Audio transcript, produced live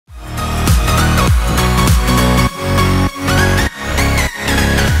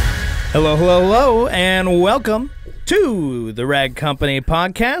Hello, hello, hello, and welcome to the Rag Company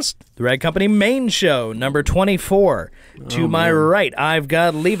podcast, the Rag Company main show, number 24. To my right, I've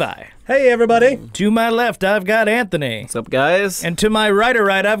got Levi. Hey, everybody. To my left, I've got Anthony. What's up, guys? And to my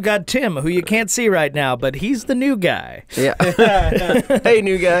right, I've got Tim, who you can't see right now, but he's the new guy. Yeah. Hey,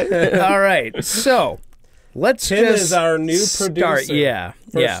 new guy. All right, so let's Tim just is our new start. producer. Yeah,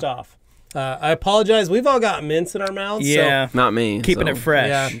 First off. I apologize. We've all got mints in our mouths. yeah. Not me. Keeping so. it fresh.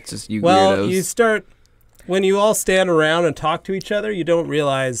 Yeah. It's just you Well, weirdos. you start, when you all stand around and talk to each other, you don't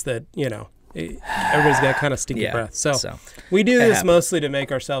realize that, you know, everybody's got kind of stinky Yeah, breath. So we it do this happens. mostly to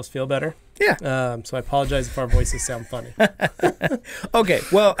make ourselves feel better. Yeah. So I apologize if our voices sound funny. Okay,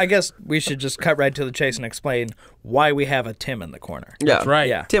 well, I guess we should just cut right to the chase and explain why we have a Tim in the corner. Yeah. That's right.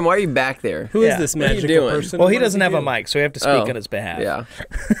 Yeah. Tim, why are you back there? Who is Yeah. this What are you magical doing? person? Well, he What does doesn't have a do? mic, so we have to speak on his behalf.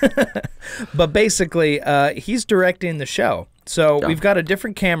 Yeah. But basically, he's directing the show. So Yeah. we've got a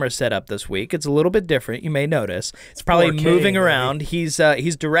different camera set up this week. It's a little bit different. You may notice it's probably 4K, moving baby. around. He's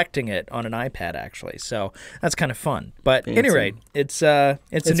directing it on an iPad actually, so that's kind of fun. But at any Fancy. rate, it's a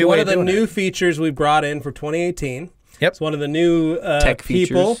new one way of the doing new it. features we brought in for 2018. Yep. It's one of the new Tech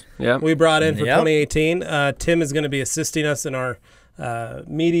people features. Yep. we brought in for Yep. 2018. Tim is going to be assisting us in our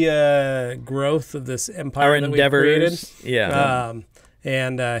media growth of this empire Our that we've created. endeavors. Yeah.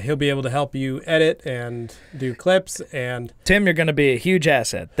 And he'll be able to help you edit and do clips and Tim, you're going to be a huge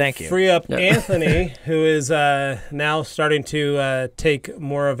asset. Thank you. free up Yeah. Anthony, who is now starting to take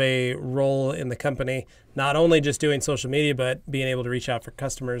more of a role in the company, not only just doing social media, but being able to reach out for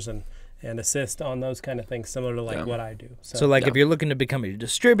customers and assist on those kind of things, similar to Yeah. what I do. So, like, Yeah. if you're looking to become a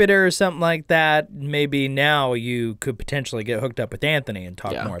distributor or something like that, maybe now you could potentially get hooked up with Anthony and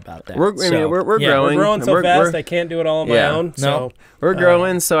talk Yeah. more about that. We're So, growing. we're growing so fast, I can't do it all on my Yeah. own. No. So We're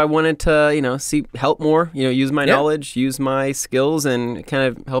growing, so I wanted to, help more. Use my Yeah. knowledge, use my skills, and kind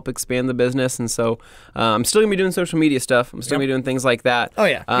of help expand the business. And so, I'm still gonna be doing social media stuff. I'm still gonna be doing things like that. Oh,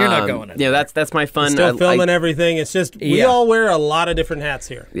 yeah. You're not going anywhere. that's my fun. still filming everything. It's just we Yeah. all wear a lot of different hats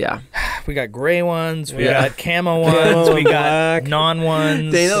here. Yeah. We got gray ones, we Yeah. got camo ones, we got black. non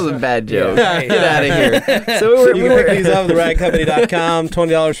ones. Dane, that was a bad joke. Yeah. Get out of here. So You can pick these up at theragcompany.com.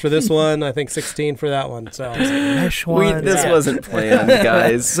 $20 for this one. I think $16 for that one. So mesh ones. This Yeah. wasn't planned,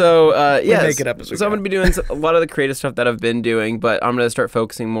 guys. So, yes. make it up as we so I'm go. going to be doing a lot of the creative stuff that I've been doing, but I'm going to start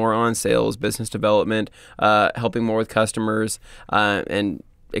focusing more on sales, business development, helping more with customers, and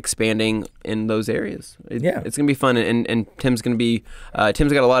expanding in those areas. Yeah. It's going to be fun, and Tim's going to be,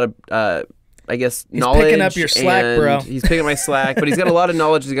 Tim's got a lot of, I guess, He's knowledge. picking up your slack, and bro. He's picking up my slack, but he's got a lot of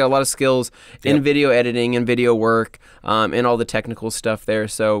knowledge. He's got a lot of skills in video editing and video work, and all the technical stuff there.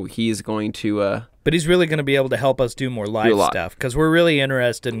 So he's going to... But he's really going to be able to help us do more live lot. stuff because we're really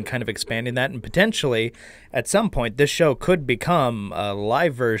interested in kind of expanding that. And potentially, at some point, this show could become a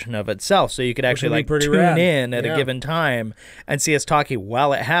live version of itself. So you could actually would be like pretty tune rad. in at a Yeah. given time and see us talking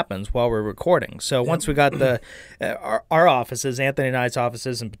while it happens, while we're recording. So once we got the our offices, Anthony and I's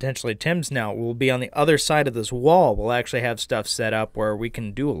offices, and potentially Tim's now, will be on the other side of this wall. We'll actually have stuff set up where we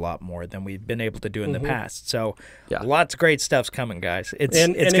can do a lot more than we've been able to do in the past. So Yeah. lots of great stuff's coming, guys. It's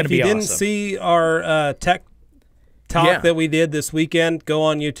and going to if be you awesome. didn't see our tech talk Yeah. that we did this weekend, go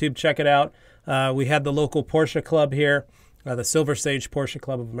on YouTube, check it out. We had the local Porsche Club here, the Silver Sage Porsche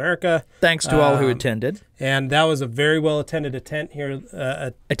Club of America. Thanks to all who attended. And that was a very well attended event here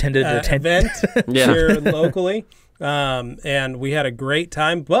Attended. Yeah. here locally. And we had a great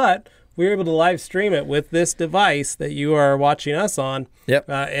time, but we were able to live stream it with this device that you are watching us on. Yep.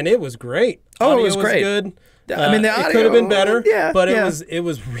 And it was great. Oh, it Audio was great. Good. I mean, the it audio, could have been better, yeah, but yeah. it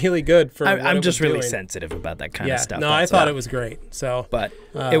was really good for. what I'm it just was really doing. sensitive about that kind Yeah, of stuff. no, I that's thought all. it was great. So, But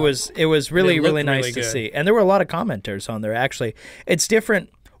it was really it looked really nice really to good. see, and there were a lot of commenters on there. Actually, it's different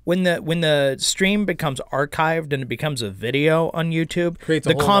when the stream becomes archived and it becomes a video on YouTube. Creates a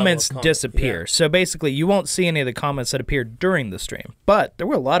The whole level of comments comment, disappear. yeah. So basically, you won't see any of the comments that appeared during the stream. But there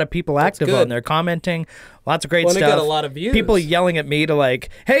were a lot of people active good. on there commenting. Lots of great Well, and it stuff. got a lot of views. People yelling at me to like,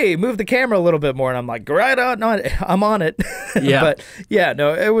 "Hey, move the camera a little bit more," and I'm like, "Right on, no, I'm on it." Yeah. But yeah,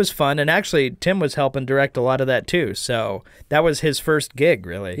 no, it was fun, and actually, Tim was helping direct a lot of that too. So that was his first gig,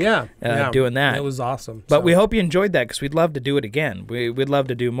 really. yeah, doing that. It was awesome. But So, we hope you enjoyed that because we'd love to do it again. We'd love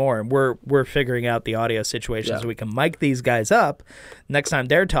to do more, and we're figuring out the audio situation so we can mic these guys up next time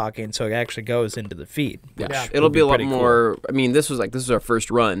they're talking, so it actually goes into the feed. Yeah. Yeah. It'll be a lot pretty cool. more. I mean, this was our first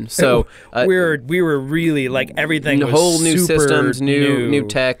run, so we were really like everything was whole new super systems, new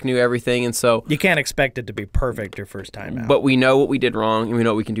tech, new everything, and so. You can't expect it to be perfect your first time out. But we know what we did wrong, and we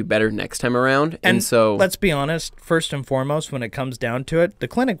know what we can do better next time around. And so, let's be honest. First and foremost, when it comes down to it, the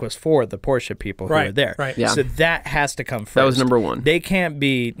clinic was for the Porsche people who were there. Right. Yeah. So that has to come first. That was number one. They can't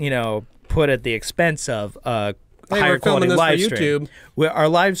be be, put at the expense of higher we're filming quality this live for stream. YouTube. Our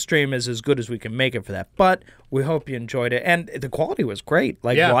live stream is as good as we can make it for that. But we hope you enjoyed it. And the quality was great.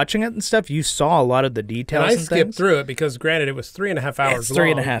 Like, watching it and stuff, you saw a lot of the details And I and skipped things. through it because, granted, it was 3.5 hours It's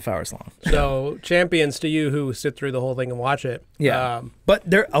 3.5 hours long. So champions to you who sit through the whole thing and watch it. Yeah. But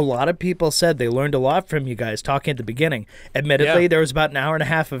a lot of people said they learned a lot from you guys talking at the beginning. Admittedly, there was about an hour and a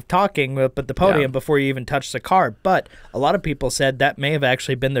half of talking up at the podium before you even touched the car. But a lot of people said that may have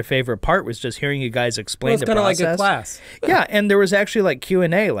actually been their favorite part, was just hearing you guys explain the process. It's kind of like a class. Yeah, and there was actually like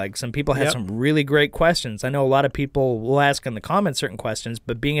Q&A. Like, some people had some really great questions. I know a lot of people will ask in the comments certain questions,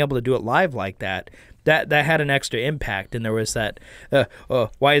 but being able to do it live like that had an extra impact. And there was that,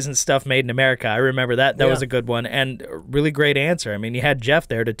 why isn't stuff made in America? I remember that. That was a good one, and a really great answer. I mean, you had Jeff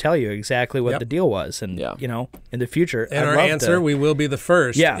there to tell you exactly what the deal was, and in the future. And our answer, we will be the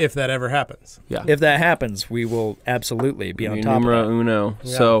first if that ever happens. Yeah. If that happens, we will absolutely be on top of Numero it. uno.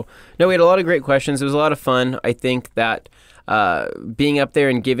 Yeah. So, no, we had a lot of great questions. It was a lot of fun. I think that being up there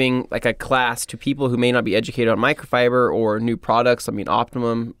and giving like a class to people who may not be educated on microfiber or new products, I mean,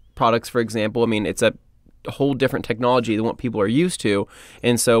 Optimum products, for example, I mean, it's a whole different technology than what people are used to.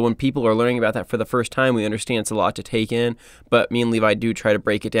 And so when people are learning about that for the first time, we understand it's a lot to take in. But me and Levi do try to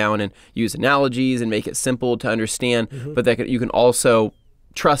break it down and use analogies and make it simple to understand. But that you can also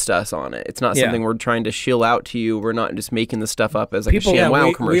trust us on it. It's not something we're trying to shill out to you. We're not just making the stuff up as like a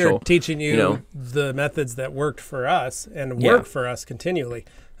ShamWow commercial. We are teaching you the methods that worked for us and work for us continually.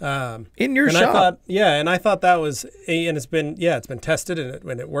 In your shop. I thought that was, and it's been tested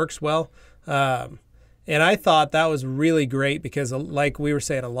and it works well. And I thought that was really great because, like we were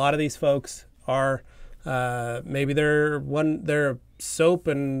saying, a lot of these folks are maybe they're soap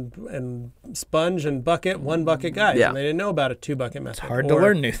and sponge and bucket, 1 bucket guys, and they didn't know about a 2 bucket method. It's hard to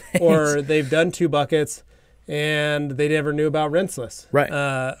learn new things. Or they've done 2 buckets and they never knew about rinseless.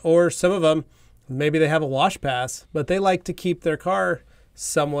 Right. Or some of them, maybe they have a wash pass, but they like to keep their car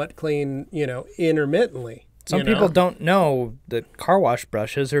somewhat clean, intermittently. Some people don't know that car wash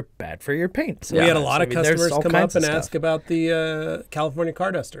brushes are bad for your paint. We had a lot of customers come up and ask about the California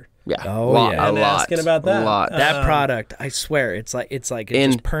car duster. Yeah. Asking about that. A lot. That product, I swear, it's like it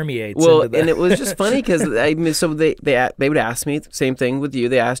just permeates. Well, into and it was just funny because so they would ask me, same thing with you.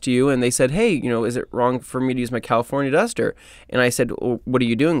 They asked you, and they said, "Hey, is it wrong for me to use my California duster?" And I said, "Well, what are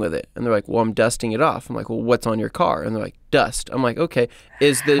you doing with it?" And they're like, "Well, I'm dusting it off." I'm like, "Well, what's on your car?" And they're like, "Dust." I'm like, "Okay,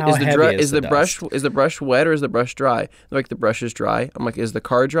 is the brush wet or is the brush dry?" They're like, "The brush is dry." I'm like, "Is the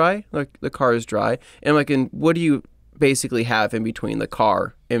car dry?" They're like, "The car is dry." And I'm like, "And what do you basically have in between the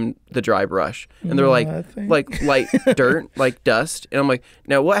car and the dry brush?" And they're like light dirt, like dust. And I'm like,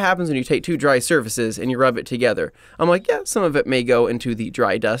 "Now what happens when you take 2 dry surfaces and you rub it together?" I'm like, "Yeah, some of it may go into the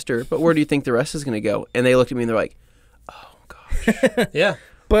dry duster, but where do you think the rest is going to go?" And they looked at me and they're like, "Oh gosh." Yeah.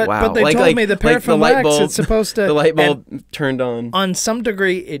 But they told me the paraffin wax, it's supposed to... The light bulb turned on. On some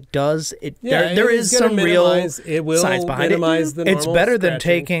degree, it does. There is some real science behind it. It's better than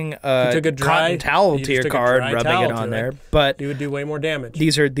taking a cotton towel to your car and rubbing it on there. But you would do way more damage.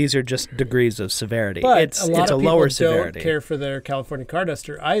 These are just degrees of severity. But it's a lower severity. Don't care for their California car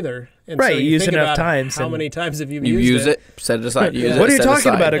duster either. And right, so you use it enough times. How many times have you used it? Set it aside. What are you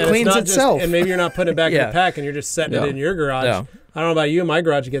talking about? It cleans itself. And maybe you're not putting it back in the pack and you're just setting it in your garage. No. I don't know about you, my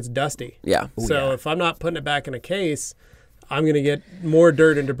garage gets dusty. Yeah. So if I'm not putting it back in a case, I'm going to get more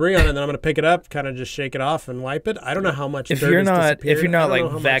dirt and debris on it, and then I'm going to pick it up, kind of just shake it off and wipe it. I don't know how much dirt has disappeared. If you're not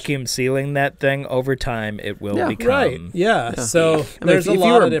like vacuum sealing that thing over time, it will become... Right, yeah. So there's a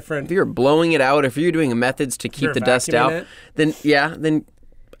lot of different... If you're blowing it out, if you're doing methods to keep the dust out, then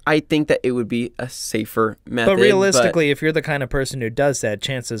I think that it would be a safer method. But realistically, if you're the kind of person who does that,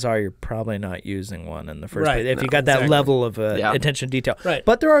 chances are you're probably not using one in the first place. If you got that level of attention to detail. Right.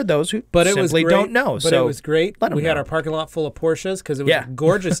 But there are those who simply don't know. But it was great. We had our parking lot full of Porsches because it was a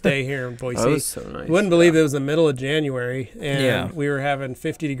gorgeous day here in Boise. Oh, it was so nice. You wouldn't believe it was the middle of January, and we were having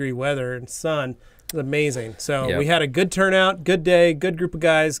 50-degree weather and sun. It was amazing. So we had a good turnout, good day, good group of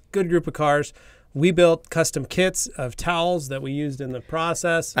guys, good group of cars. We built custom kits of towels that we used in the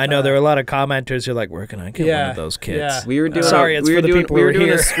process. I know there were a lot of commenters who are like, "Where can I get one of those kits?" Yeah. We were doing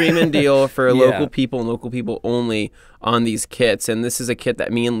a streaming deal for local people and local people only on these kits, and this is a kit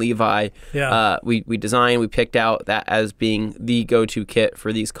that me and Levi we designed, we picked out that as being the go-to kit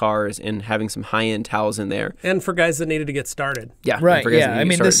for these cars and having some high-end towels in there. And for guys that needed to get started. Yeah, right. Yeah, I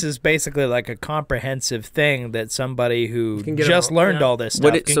mean, this is basically like a comprehensive thing that somebody who just learned all this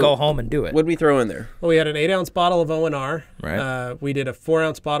stuff can go home and do it. What did we throw in there? Well, we had an 8-ounce bottle of O&R. Right. We did a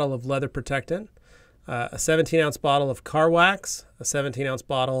 4-ounce bottle of leather protectant. a 17-ounce bottle of car wax, a 17-ounce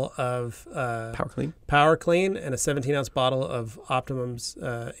bottle of Power Clean, and a 17-ounce bottle of Optimum's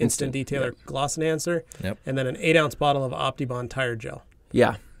Instant Detailer Gloss Enhancer, and then an 8-ounce bottle of Optibond Tire Gel.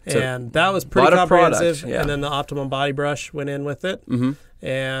 Yeah. And that was pretty comprehensive. Product, And then the Optimum body brush went in with it.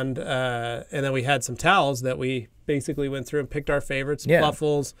 And then we had some towels that we basically went through and picked our favorites: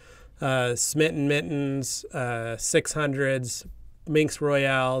 Pluffles, Smitten Mittens, 600s, Minx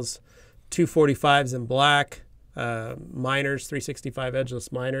Royales, 245s in black, miners, 365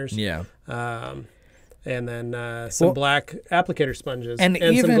 edgeless miners. And then some black applicator sponges and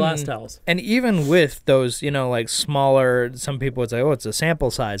some glass towels. And even with those, like smaller, some people would say, oh, it's a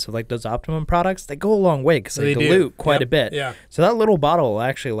sample size of like those Optimum products. They go a long way because they dilute quite a bit. Yeah. So that little bottle will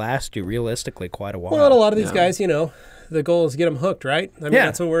actually last you realistically quite a while. Well, a lot of these guys, the goal is to get them hooked, right? I mean,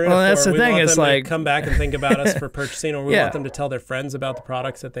 that's what we're in it for. That's the thing. We want it's them like to come back and think about us for purchasing, or we want them to tell their friends about the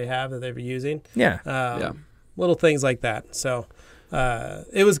products that they have that they're using. Little things like that. So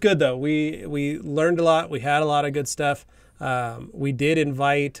it was good, though. We learned a lot. We had a lot of good stuff. We did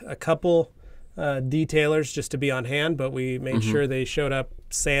invite a couple detailers just to be on hand, but we made sure they showed up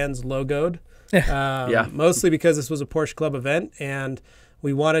sans logoed. Mostly because this was a Porsche Club event, and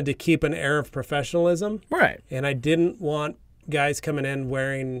we wanted to keep an air of professionalism. Right. And I didn't want guys coming in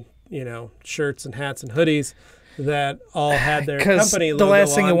wearing, shirts and hats and hoodies that all had their company logo on. The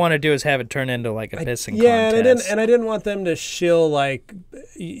last thing you want to do is have it turn into like a pissing contest. And I didn't want them to shill like,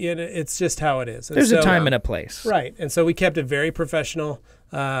 it's just how it is. And there's a time and a place. Right. And so we kept it very professional.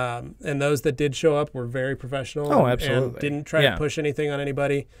 And those that did show up were very professional. Oh, absolutely. And didn't try to push anything on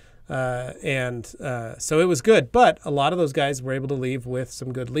anybody. So it was good, but a lot of those guys were able to leave with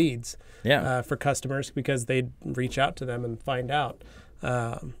some good leads for customers because they'd reach out to them and find out.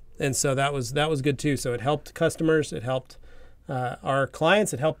 And so that was good too. So it helped customers, it helped our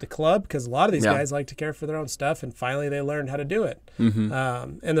clients, it helped the club because a lot of these guys like to care for their own stuff, and finally they learned how to do it.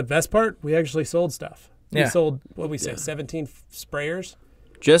 And the best part, we actually sold stuff. We sold, 17 sprayers.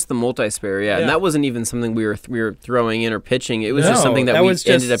 Just the multi-sprayer, and that wasn't even something we were throwing in or pitching. It was just something that we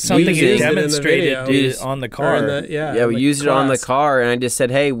ended up something using. You demonstrated on the car. We used it on the car, and I just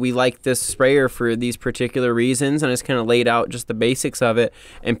said, "Hey, we like this sprayer for these particular reasons," and I just kind of laid out just the basics of it,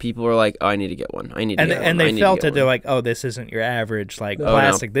 and people were like, "Oh, I need to get one. I need to get one." And they felt it. They're like, "Oh, this isn't your average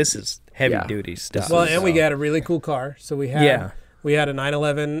plastic. This is heavy duty stuff." Well, and we got a really cool car, so we had. We had a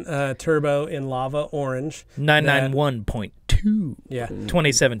 911 Turbo in Lava Orange. 991.2.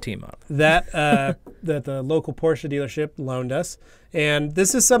 2017 model. That the local Porsche dealership loaned us. And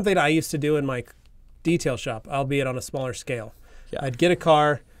this is something I used to do in my detail shop, albeit on a smaller scale. I'd get a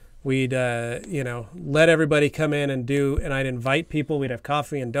car. We'd, let everybody come in and I'd invite people. We'd have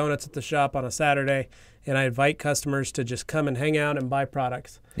coffee and donuts at the shop on a Saturday. And I'd invite customers to just come and hang out and buy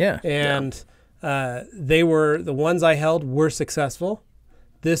products. They were, the ones I held were successful.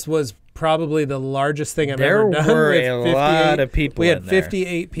 This was probably the largest thing I've ever done. There were a lot of people. We had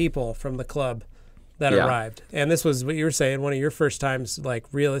 58 people from the club that arrived. And this was what you were saying, one of your first times, like,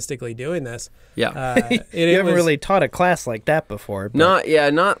 realistically doing this. You haven't really taught a class like that before. Not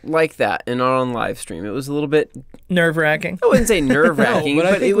like that, and not on live stream. It was a little bit nerve-wracking. I wouldn't say nerve-wracking,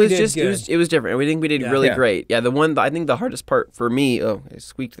 but it was just it was different. We think we did really great. Yeah, I think the hardest part for me. Oh, I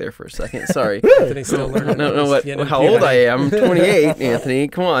squeaked there for a second. Sorry. Anthony's still learning. How old I am. I'm 28. Anthony,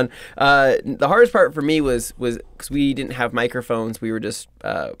 come on. The hardest part for me was because we didn't have microphones. We were just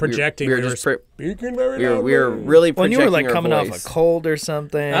projecting. We were just speaking very loudly. We were really projecting. When you were like our coming voice. off a cold or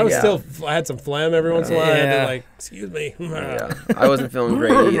something. I was I had some phlegm every once in a while. I had to, like, excuse me. I wasn't feeling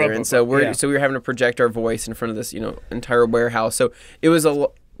great either, and so we were having to project our voice in front of this entire warehouse. So it was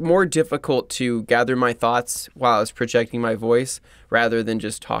more difficult to gather my thoughts while I was projecting my voice rather than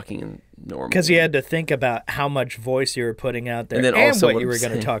just talking normal. Because you had to think about how much voice you were putting out there, and then also what you were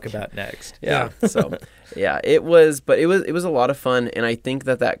going to talk about next. It was a lot of fun, and I think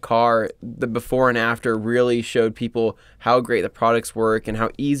that car, the before and after, really showed people how great the products work and how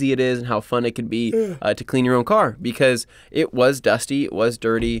easy it is and how fun it could be to clean your own car, because it was dusty, it was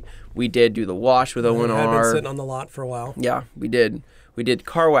dirty. We did do the wash with O&R. I've been sitting on the lot for a while. Yeah, we did. We did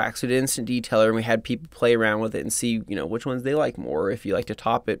car wax, we did instant detailer, and we had people play around with it and see, which ones they like more, if you like to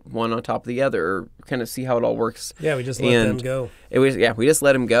top it one on top of the other, or kind of see how it all works. Yeah, we just let them go. We just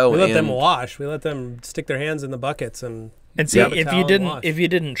let them go. We let them wash. We let them stick their hands in the buckets and see, if you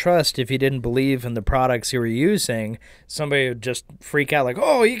didn't trust, if you didn't believe in the products you were using, somebody would just freak out like,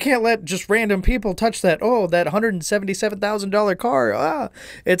 oh, you can't let just random people touch that. Oh, that $177,000 car.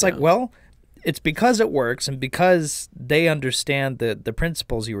 It's like, well, it's because it works and because they understand the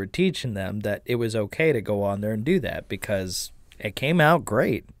principles you were teaching them that it was okay to go on there and do that because it came out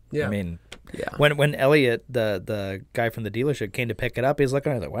great. Yeah. I mean, Yeah. When Elliot, the guy from the dealership, came to pick it up, he's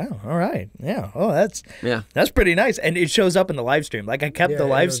looking at it like, wow, all right, yeah, oh, that's pretty nice. And it shows up in the live stream. Like I kept the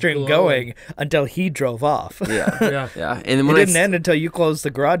live stream going until he drove off. Yeah. And then it didn't end until you closed the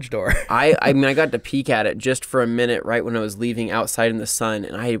garage door. I mean, I got to peek at it just for a minute right when I was leaving outside in the sun,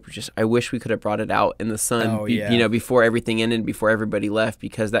 and I wish we could have brought it out in the sun, before everything ended, before everybody left,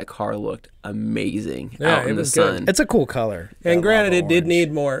 because that car looked amazing out in the sun. It's a cool color. And granted, it did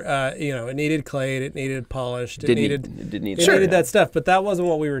need more. It needed clayed, it needed polished, it needed that stuff. But that wasn't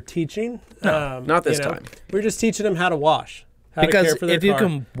what we were teaching. No, not this time. We were just teaching them how to wash. Because if you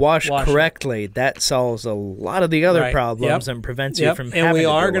can wash correctly, that solves a lot of the other problems and prevents you from having to do a lot of that other stuff. And we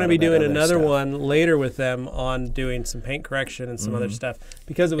are going to be doing another one later with them on doing some paint correction and some other stuff,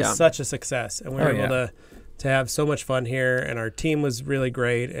 because it was such a success, and we were able to have so much fun here, and our team was really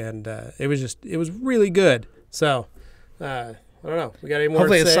great, and it was really good. So I don't know. We got any more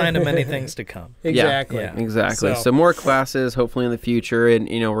hopefully to say? A sign of many things to come. Exactly. Yeah, exactly. So more classes, hopefully in the future, and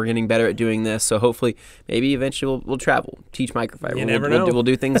we're getting better at doing this. So hopefully, maybe eventually we'll travel, teach microfiber. You never know. We'll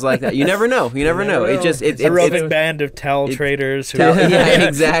do things like that. You never know. You never know. It's a roving band of towel traders.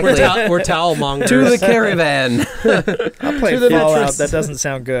 Exactly. We're towel mongers. To the caravan. I'll play Fallout. That doesn't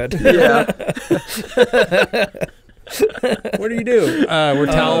sound good. Yeah. What do you do? We're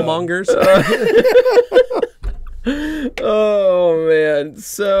towel mongers. Oh man.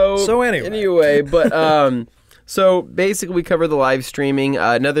 So anyway, but so basically we covered the live streaming.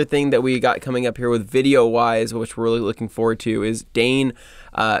 Another thing that we got coming up here with video wise, which we're really looking forward to, is Dane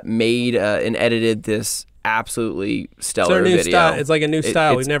made and edited this absolutely stellar video. Style. It's like a new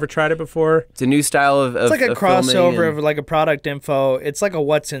style. We've never tried it before. It's a new style of it's like a crossover of like a product info. It's like a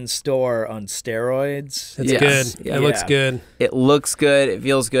what's in store on steroids. It's good. Yeah. It looks good. It looks good. It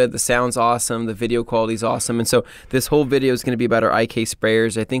feels good. The sound's awesome. The video quality's awesome. And so this whole video is going to be about our IK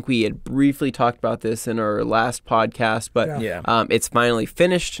sprayers. I think we had briefly talked about this in our last podcast, but it's finally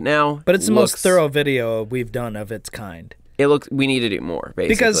finished now. But it's the most thorough video we've done of its kind. We need to do more,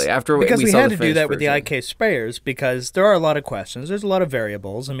 basically. Because we had to do that with the IK sprayers, because there are a lot of questions. There's a lot of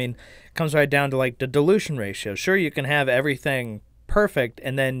variables. I mean, it comes right down to like the dilution ratio. Sure, you can have everything perfect,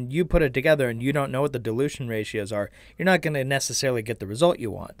 and then you put it together and you don't know what the dilution ratios are. You're not going to necessarily get the result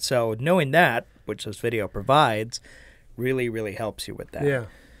you want. So knowing that, which this video provides, really, really helps you with that. Yeah.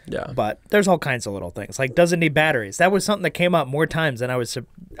 Yeah. But there's all kinds of little things. Like, does it need batteries? That was something that came up more times than I was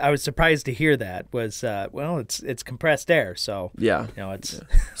surprised to hear that. Was it's compressed air, so it's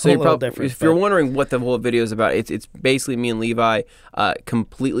so a little different. If you're wondering what the whole video is about, it's basically me and Levi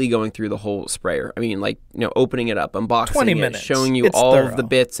completely going through the whole sprayer. I mean, opening it up, unboxing 20 it, minutes. showing you all of the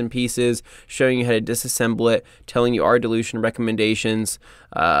bits and pieces, showing you how to disassemble it, telling you our dilution recommendations,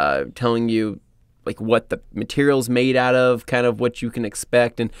 telling you like what the material's made out of, kind of what you can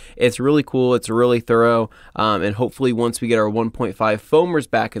expect, and it's really cool. It's really thorough, and hopefully once we get our 1.5 foamers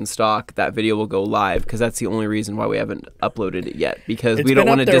back in stock, that video will go live, because that's the only reason why we haven't uploaded it yet, because we don't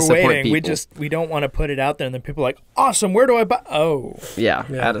want to disappoint people. We don't want to put it out there, and then people are like, awesome, where do I buy?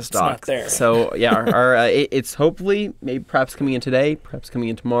 Out of stock. It's not there. So our it's hopefully maybe perhaps coming in today, perhaps coming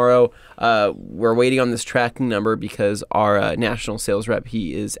in tomorrow. We're waiting on this tracking number because our national sales rep,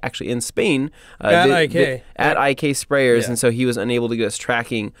 he is actually in Spain. At IK Sprayers, and so he was unable to get us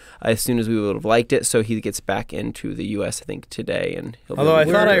tracking as soon as we would have liked it. So he gets back into the U.S. I think today, and although I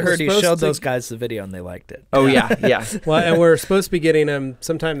thought I heard he showed those guys the video and they liked it. Oh yeah. Well, and we're supposed to be getting them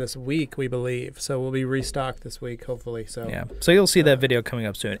sometime this week, we believe. So we'll be restocked this week, hopefully. So so you'll see that video coming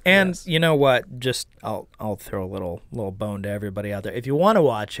up soon. And you know what? Just I'll throw a little bone to everybody out there. If you want to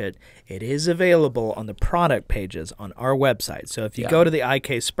watch it, it is available on the product pages on our website. So if you go to the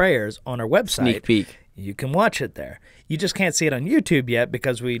IK Sprayers on our website, sneak peek, you can watch it there. You just can't see it on YouTube yet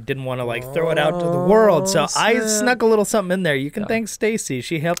because we didn't want to throw it out to the world. So I snuck a little something in there. You can thank Stacy.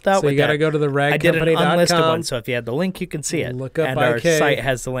 She helped out with that. So you got to go to the ragcompany.com. I did an unlisted one. So if you had the link, you can see it. Look up and IK. Our site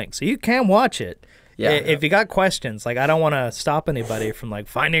has the link. So you can watch it. Yeah. If you got questions, I don't want to stop anybody from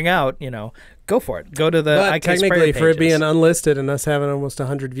finding out, go for it. Go to the IK technically, Sprayer for it being unlisted and us having almost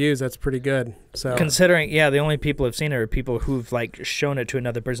 100 views, that's pretty good. So considering, the only people who've seen it are people who've shown it to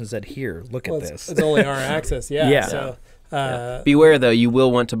another person and said, "Here, look at this." It's only our access, So, beware though, you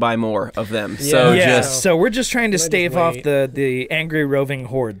will want to buy more of them. So we're just trying to stave off the angry roving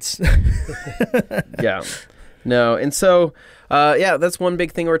hordes. No, and so. That's one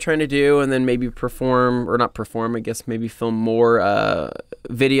big thing we're trying to do, and then maybe maybe film more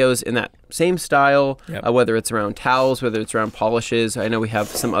videos in that same style, whether it's around towels, whether it's around polishes. I know we have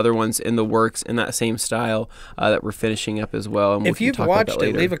some other ones in the works in that same style that we're finishing up as well. And if you've watched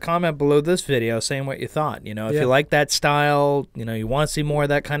it, leave a comment below this video saying what you thought. If you like that style, you want to see more of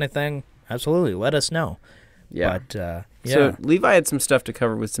that kind of thing, absolutely. Let us know. Yeah. But, yeah. So Levi had some stuff to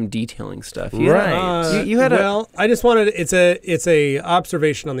cover with some detailing stuff. Right. You had I just wanted it's a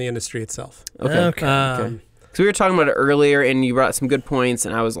observation on the industry itself. Okay. So we were talking about it earlier, and you brought some good points,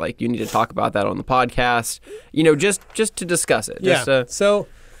 and I was like, you need to talk about that on the podcast, just to discuss it. So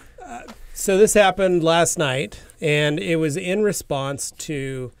this happened last night, and it was in response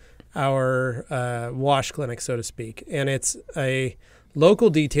to our wash clinic, so to speak. And it's a local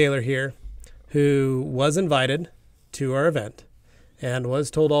detailer here who was invited to our event and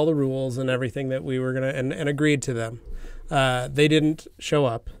was told all the rules and everything that we were going to, and agreed to them. They didn't show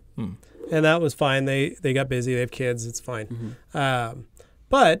up. And that was fine. They got busy. They have kids. It's fine.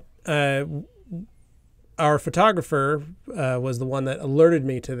 But our photographer was the one that alerted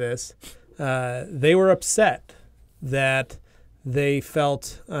me to this. They were upset that they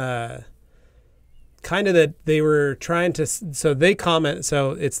felt kind of that they were trying to. So they comment.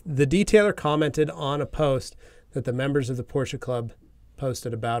 So it's the detailer commented on a post that the members of the Porsche Club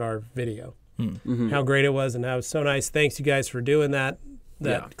posted about our video. How great it was, and how it was so nice. Thanks, you guys, for doing that.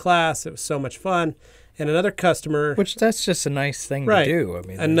 Class. It was so much fun. And another customer, which that's just a nice thing to do. I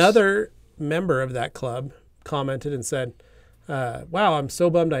mean, another member of that club commented and said, wow, I'm so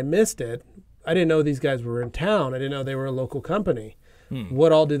bummed I missed it. I didn't know these guys were in town. I didn't know they were a local company.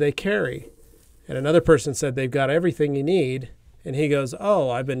 What all do they carry? And another person said, they've got everything you need. And he goes, oh,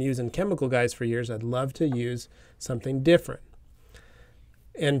 I've been using chemical guys for years. I'd love to use something different.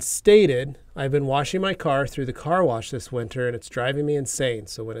 And stated, I've been washing my car through the car wash this winter, and it's driving me insane.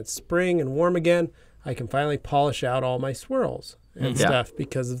 So when it's spring and warm again, I can finally polish out all my swirls and stuff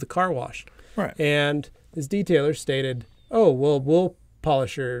because of the car wash. Right. And this detailer stated, oh, well, we'll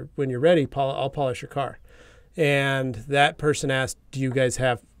polish her when you're ready. I'll polish your car. And that person asked, do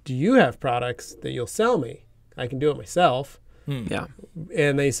you have products that you'll sell me? I can do it myself. Yeah.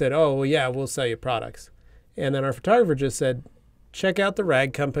 And they said, oh, well, yeah, we'll sell you products. And then our photographer just said, check out the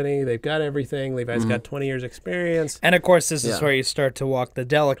rag company. They've got everything. Levi's got 20 years experience. And of course, this is where you start to walk the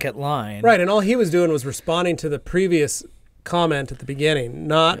delicate line. Right. And all he was doing was responding to the previous comment at the beginning,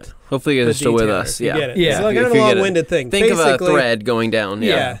 not Hopefully you guys are still with us. You Yeah. get it. Yeah. It's like kind of a long-winded thing. Think of a thread going down.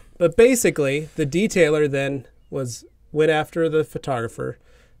 Yeah. But basically, the detailer then went after the photographer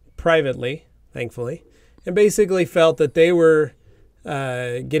privately, thankfully, and basically felt that they were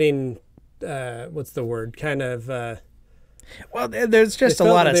getting, what's the word, kind of... well, there's just a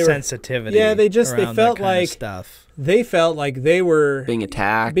lot of sensitivity. Yeah, they felt like stuff. They felt like they were being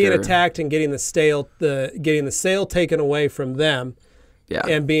attacked, and getting the sale taken away from them,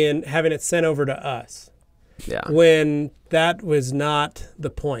 and having it sent over to us. Yeah, when that was not the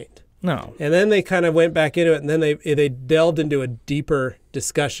point. No. And then they kind of went back into it, and then they delved into a deeper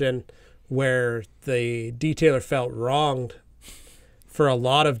discussion where the detailer felt wronged for a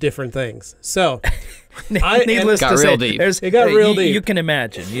lot of different things. So. Needless to say, it got real deep. You can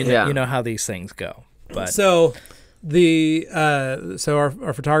imagine. You know how these things go. But so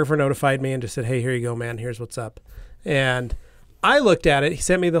our photographer notified me and just said, "Hey, here you go, man. Here's what's up." And I looked at it. He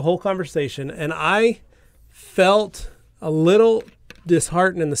sent me the whole conversation, and I felt a little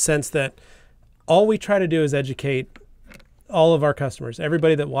disheartened in the sense that all we try to do is educate all of our customers,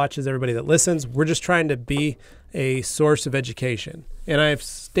 everybody that watches, everybody that listens. We're just trying to be a source of education. And I've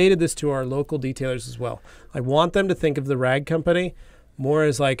stated this to our local detailers as well. I want them to think of the rag company more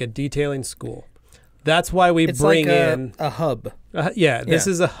as like a detailing school. That's why we bring in a hub. This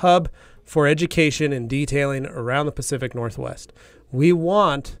is a hub for education and detailing around the Pacific Northwest. We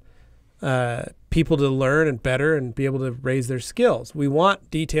want people to learn and better and be able to raise their skills. We want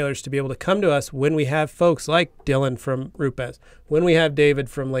detailers to be able to come to us when we have folks like Dylan from Rupes, when we have David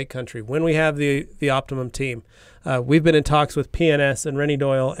from Lake Country, when we have the Optimum team. We've been in talks with PNS and Rennie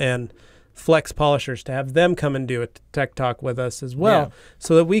Doyle and Flex Polishers to have them come and do a tech talk with us as well,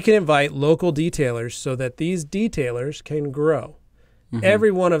 so that we can invite local detailers so that these detailers can grow. Every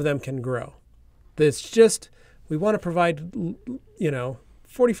one of them can grow. It's just, we want to provide,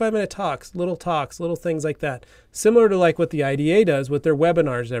 45-minute talks, little things like that. Similar to like what the IDA does with their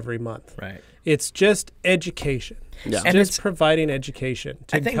webinars every month. Right. It's just education. Yeah. It's providing education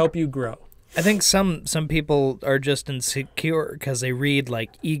to help you grow. I think some people are just insecure because they read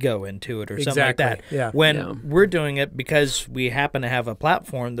like ego into it or something like that. Yeah. When we're doing it because we happen to have a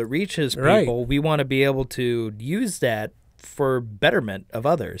platform that reaches people, we want to be able to use that for betterment of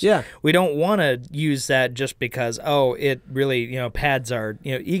others. Yeah. We don't want to use that just because, it really, pads our,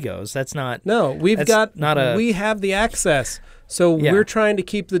 egos. That's not. No, we have the access. So Yeah. we're trying to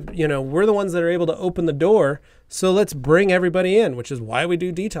keep we're the ones that are able to open the door. So let's bring everybody in, which is why we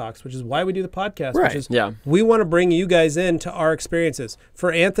do Detox, which is why we do the podcast, Right. which is Yeah. we want to bring you guys into our experiences.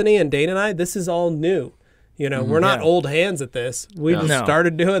 For Anthony and Dane and I, this is all new. We're not Yeah. old hands at this. We just No.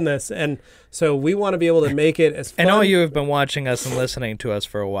 started doing this. And so we want to be able to make it as fun. And all you have been watching us and listening to us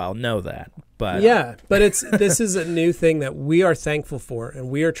for a while know that. But Yeah, but this is a new thing that we are thankful for, and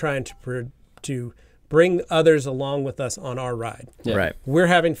we are trying to bring others along with us on our ride. Yeah. Right. We're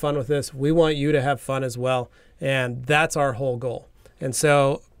having fun with this. We want you to have fun as well, and that's our whole goal. And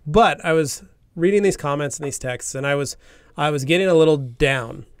so, but I was reading these comments and these texts, and I was getting a little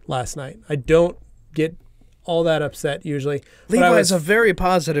down last night. I don't get all that upset usually. Levi's a very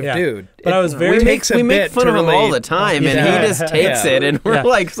positive Yeah. dude. But I was very- We make a fun bit of to him all really- the time, and Yeah. he just takes Yeah. it, and we're Yeah.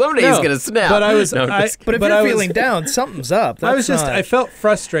 like, somebody's No, gonna snap. but I was- No, I- just But if But you're I was- feeling down, something's up. I was That's just, not- I felt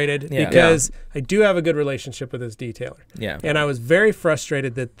frustrated Yeah. because I do have a good relationship with this detailer. Yeah. And I was very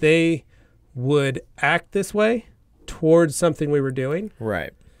frustrated that they would act this way towards something we were doing,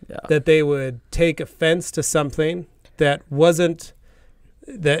 Right. that they would take offense to something that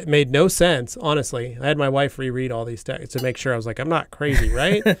made no sense, honestly. I had my wife reread all these texts to make sure I was like, I'm not crazy,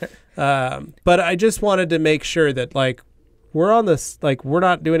 right? But I just wanted to make sure that, like, we're on this, like, we're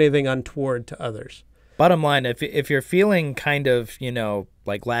not doing anything untoward to others. Bottom line, if you're feeling kind of,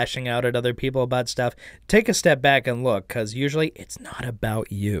 like lashing out at other people about stuff, take a step back and look, because usually it's not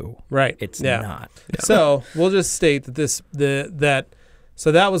about you. Right. It's Yeah. not. So we'll just state that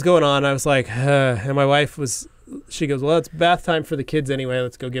so that was going on. I was like, and my wife she goes, well, it's bath time for the kids anyway.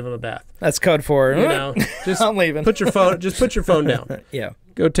 Let's go give them a bath. That's code for, Just I'm leaving. put your phone down. Yeah.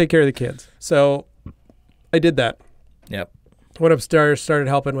 Go take care of the kids. So I did that. Yep. Went upstairs, started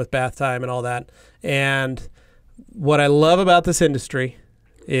helping with bath time and all that. And what I love about this industry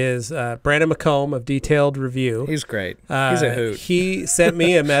is Brandon McComb of Detailed Review. He's great. He's a hoot. He sent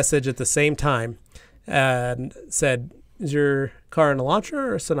me a message at the same time and said, is your car an Elantra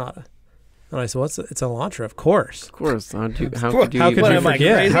or a Sonata? And I said, it's an Elantra, of course. of course. How could you How even could you am I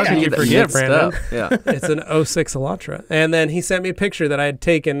forget? crazy? How could you that forget, mixed Brandon? up? Yeah. It's an 06 Elantra. And then he sent me a picture that I had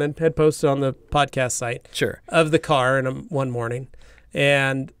taken and had posted on the podcast site Sure. of the car one morning,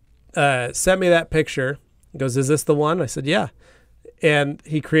 and sent me that picture. He goes, is this the one? I said, yeah. And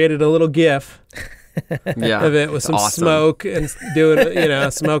he created a little GIF Yeah. of it with some Awesome. smoke and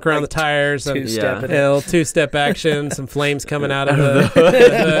doing, smoke around the tires and Two-step Yeah. it. a little two-step action, some flames coming out of the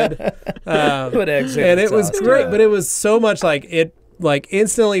hood. Put eggs in And the it was sauce. great, but it was so much like it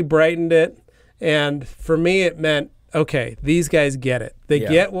instantly brightened it. And for me, it meant, okay, these guys get it. They Yeah.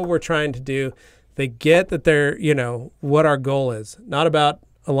 get what we're trying to do. They get that they're, what our goal is. Not about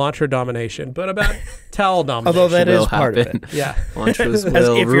Elantra domination, but about towel domination. Although that Will is part of happen. it. Yeah. Mantras As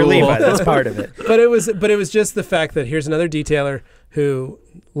will if you're rule. Levi, that's part of it. But it was just the fact that here's another detailer who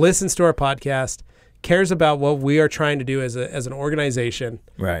listens to our podcast, cares about what we are trying to do as an organization,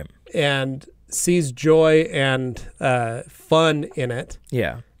 Right. and sees joy and fun in it,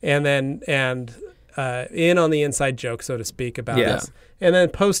 Yeah. and then in on the inside joke, so to speak, about Yeah. us, and then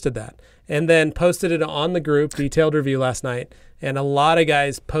posted that, and then posted it on the group Detailed Review last night, and a lot of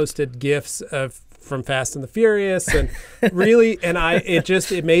guys posted GIFs from Fast and the Furious, and really, and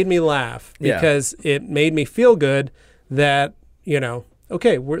it made me laugh Yeah. because it made me feel good that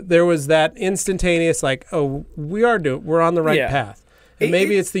okay, there was that instantaneous like, oh, we're on the right Yeah. path. And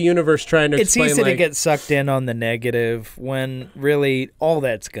maybe it's the universe trying to It's explain, easy to like, get sucked in on the negative when really all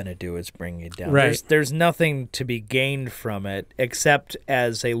that's going to do is bring you down. Right. There's nothing to be gained from it except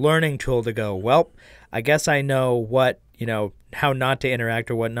as a learning tool to go, well, I guess I know what, how not to interact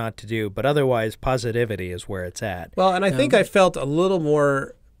or what not to do, but otherwise positivity is where it's at. Well, and I think I felt a little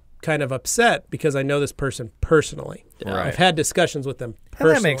more kind of upset because I know this person personally. Right. I've had discussions with them And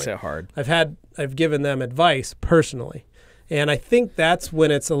personally. that makes it hard. I've given them advice personally. And I think that's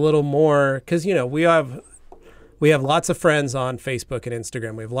when it's a little more, because we have lots of friends on Facebook and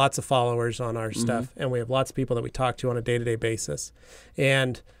Instagram. We have lots of followers on our stuff, and we have lots of people that we talk to on a day-to-day basis.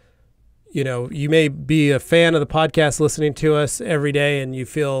 And you may be a fan of the podcast, listening to us every day, and you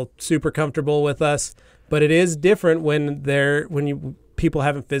feel super comfortable with us. But it is different when people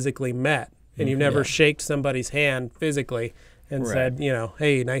haven't physically met, and you've never shaked somebody's hand physically and Right. said,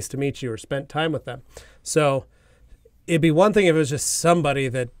 hey, nice to meet you, or spent time with them. So it'd be one thing if it was just somebody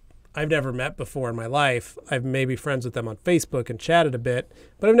that I've never met before in my life. I've maybe friends with them on Facebook and chatted a bit,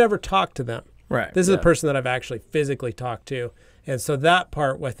 but I've never talked to them. Right. This is a person that I've actually physically talked to. And so that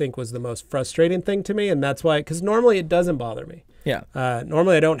part, I think, was the most frustrating thing to me. And that's why, because normally it doesn't bother me. Yeah.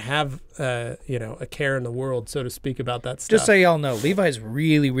 Normally, I don't have a care in the world, so to speak, about that stuff. Just so y'all know, Levi's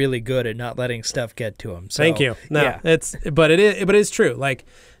really, really good at not letting stuff get to him. So, Thank you. No, yeah. but it's true. Like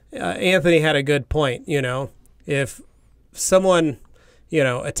Anthony had a good point. If someone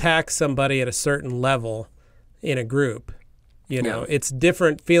attacks somebody at a certain level in a group, it's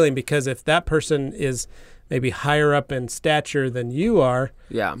different feeling, because if that person is maybe higher up in stature than you are,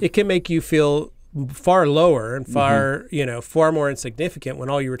 it can make you feel far lower and far more insignificant when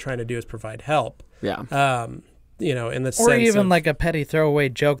all you were trying to do is provide help. Yeah. In the Or sense even of, like a petty throwaway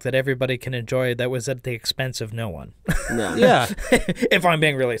joke that everybody can enjoy that was at the expense of no one. yeah. If I'm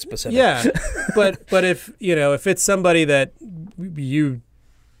being really specific. Yeah. But if it's somebody that you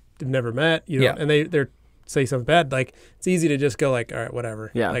have never met, and they're say something bad, like, it's easy to just go like, all right, whatever.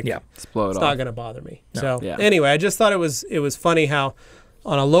 Yeah. Like, Just blow it it's off. not going to bother me. No. So Yeah. anyway, I just thought it was funny how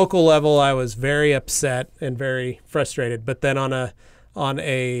on a local level I was very upset and very frustrated, but then on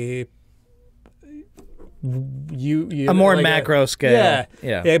a more like macro scale.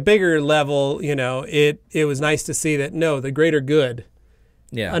 a bigger level, it was nice to see that the greater good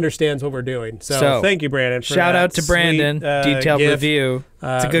understands what we're doing. So thank you, Brandon, for shout that out to Brandon, sweet, detailed gift. review.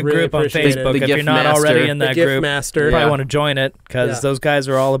 It's a good Really group on appreciate Facebook. it. If The you're not Gift already Master. in that The Gift group, Master. you probably Yeah. want to join it, because those guys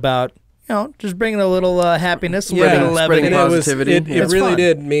are all about just bringing a little happiness, a Yeah. little levity. Spreading positivity. It It's really fun.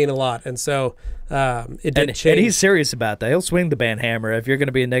 did mean a lot, and so it did change. And he's serious about that. He'll swing the band hammer. If you're going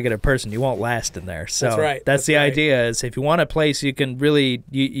to be a negative person, you won't last in there. So That's right. That's the right. idea. Is if you want a place, you can really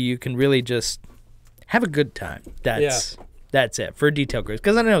you can really just have a good time. That's it for detail groups.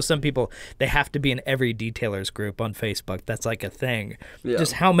 Because I know some people, they have to be in every detailers group on Facebook. That's like a thing. Yeah.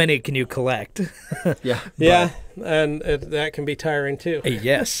 Just how many can you collect? Yeah, and that can be tiring too.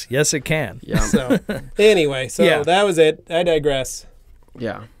 Yes, it can. Yeah. So anyway, that was it. I digress.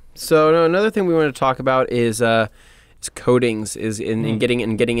 Yeah. So another thing we want to talk about is coatings, in getting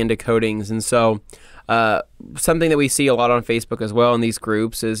into coatings, and so something that we see a lot on Facebook as well in these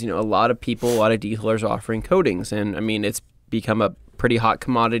groups is a lot of detailers offering coatings, and I mean it's become a pretty hot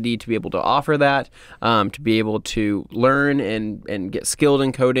commodity to be able to offer that, to be able to learn and get skilled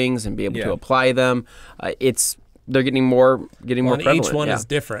in coatings and be able to apply them. They're getting more prevalent. Each one is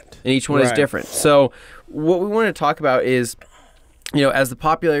different. And each one is different. So what we want to talk about is, as the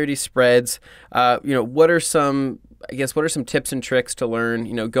popularity spreads, what are some tips and tricks to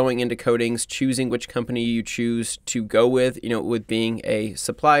learn, going into coatings, choosing which company you choose to go with, with being a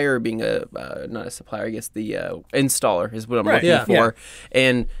supplier, or being not a supplier, I guess the installer is what I'm looking for.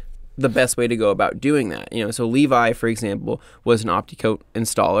 And the best way to go about doing that. So Levi, for example, was an OptiCoat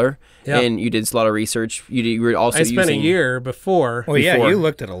installer, and you did a lot of research. You were also I spent a year before. Well, you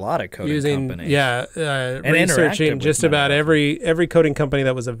looked at a lot of coating companies. And researching just about every coating company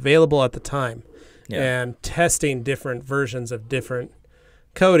that was available at the time. And testing different versions of different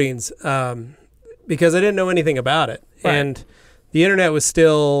coatings, because I didn't know anything about it. Right. And the internet was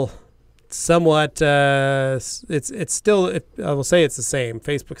still somewhat, it's still, I will say it's the same.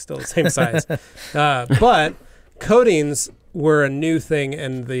 Facebook's still the same size. But coatings were a new thing,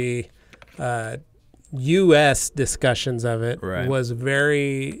 and the U.S. discussions of it was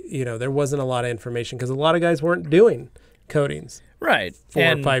very, there wasn't a lot of information, because a lot of guys weren't doing coatings. Right.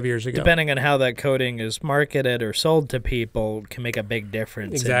 4 or 5 years ago. Depending on how that coating is marketed or sold to people can make a big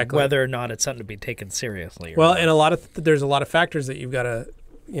difference in whether or not it's something to be taken seriously. Well, and there's a lot of factors that you've got to,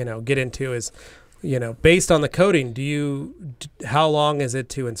 get into is, based on the coating, how long is it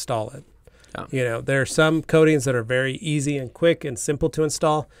to install it? There are some coatings that are very easy and quick and simple to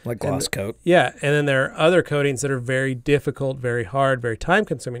install. Like gloss coat. Yeah. And then there are other coatings that are very difficult, very hard, very time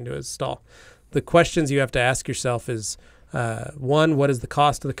consuming to install. The questions you have to ask yourself is, one, what is the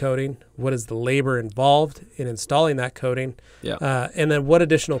cost of the coating? What is the labor involved in installing that coating? And then what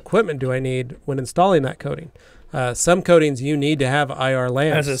additional equipment do I need when installing that coating? Some coatings you need to have IR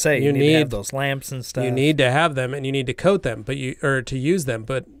lamps. As I say, you need to have those lamps and stuff. You need to have them, and you need to coat them, or to use them,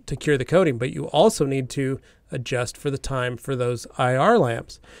 but to cure the coating. But you also need to adjust for the time for those IR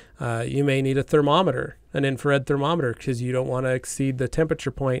lamps. You may need a thermometer, an infrared thermometer, because you don't want to exceed the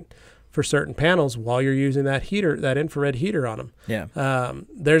temperature point for certain panels while you're using that infrared heater on them. Yeah.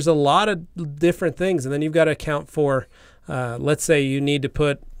 There's a lot of different things, and then you've got to account for, let's say you need to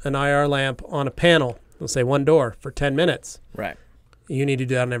put an IR lamp on a panel, let's say one door, for 10 minutes. Right. You need to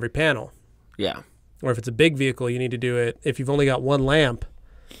do that on every panel. Yeah. Or if it's a big vehicle, you need to do it, if you've only got one lamp,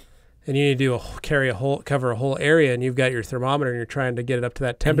 and you need to cover a whole area, and you've got your thermometer and you're trying to get it up to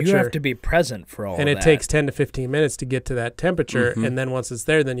that temperature. And you have to be present for all of that. And it takes 10 to 15 minutes to get to that temperature, and then once it's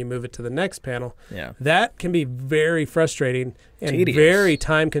there, then you move it to the next panel. Yeah. That can be very frustrating and Tedious. very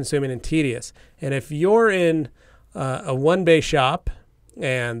time-consuming and tedious. And if you're in a one-bay shop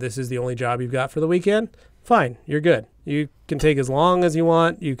and this is the only job you've got for the weekend, fine, you're good. You can take as long as you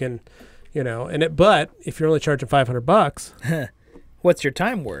want. You can, but if you're only charging $500, what's your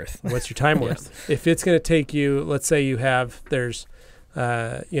time worth? What's your time worth? If it's going to take you, let's say you go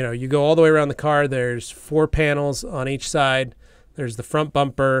all the way around the car. There's 4 panels on each side. There's the front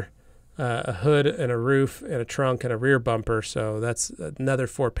bumper, a hood and a roof and a trunk and a rear bumper. So that's another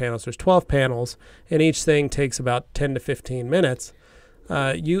 4 panels. There's 12 panels, and each thing takes about 10 to 15 minutes.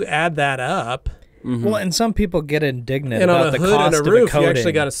 You add that up. Mm-hmm. Well, and some people get indignant and about on the a hood cost and a of roof, a coating. you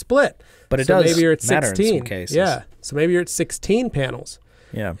actually got to split. But it so does maybe you're at matter 16. in some cases. Yeah. So maybe you're at 16 panels.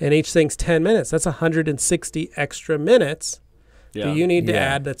 Yeah. And each thing's 10 minutes. That's 160 extra minutes that you need to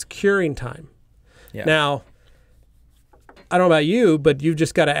add. That's curing time. Yeah. Now, I don't know about you, but you've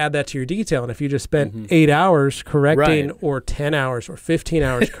just got to add that to your detail. And if you just spent 8 hours correcting or 10 hours or 15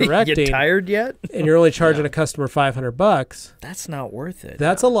 hours correcting. You tired yet? And you're only charging a customer $500. That's not worth it.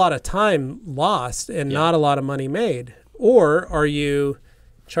 That's a lot of time lost and not a lot of money made. Or are you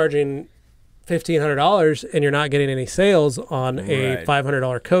charging $1,500 and you're not getting any sales on a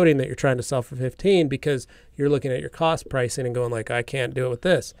 $500 coating that you're trying to sell for $15 because you're looking at your cost pricing and going like, I can't do it with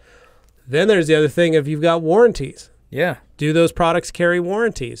this. Then there's the other thing of you've got warranties. Yeah. Do those products carry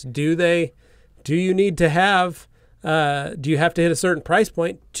warranties? Do you need to have, do you have to hit a certain price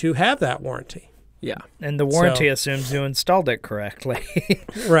point to have that warranty? Yeah. And the warranty assumes you installed it correctly.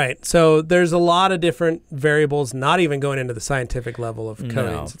 Right. So there's a lot of different variables, not even going into the scientific level of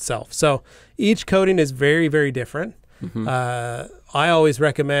coatings itself. So each coating is very, very different. Mm-hmm. I always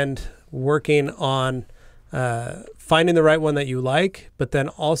recommend working on finding the right one that you like, but then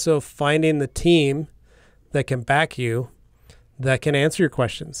also finding the team that can back you, that can answer your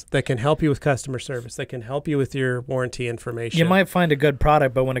questions, that can help you with customer service, that can help you with your warranty information. You might find a good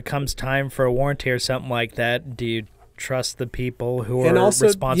product, but when it comes time for a warranty or something like that, do you trust the people who are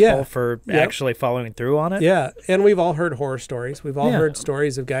responsible for actually following through on it? Yeah, and we've all heard horror stories. We've all heard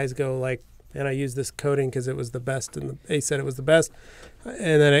stories of guys go like, and I used this coating because it was the best, and they said it was the best,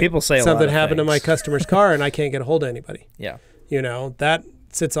 and then people say something happened to my customer's car, and I can't get a hold of anybody. Yeah. That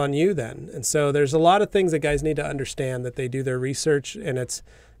sits on you then. And so there's a lot of things that guys need to understand, that they do their research. And it's,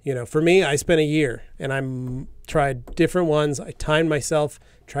 for me, I spent a year and I tried different ones. I timed myself,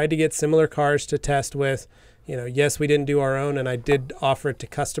 tried to get similar cars to test with. Yes, we didn't do our own, and I did offer it to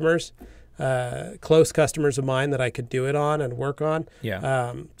customers, close customers of mine that I could do it on and work on.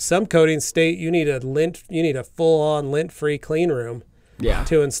 Yeah. Some coatings state you need a full-on lint-free clean room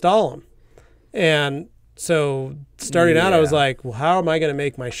to install them. And so starting out, I was like, well, how am I going to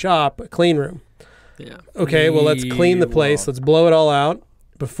make my shop a clean room? Yeah. Okay, well, let's clean the place. Let's blow it all out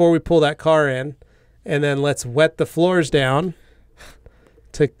before we pull that car in. And then let's wet the floors down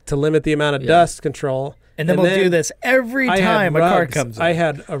to limit the amount of dust control. And then we'll do this every time a car comes in. I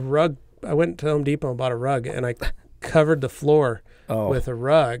had a rug. I went to Home Depot and bought a rug, and I covered the floor with a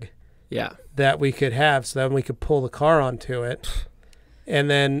rug that we could have, so then we could pull the car onto it. And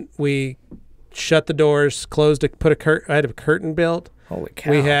then we shut the doors, closed it, I had a curtain built. Holy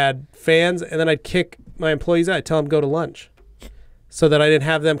cow. We had fans, and then I'd kick my employees out. I'd tell them go to lunch so that I didn't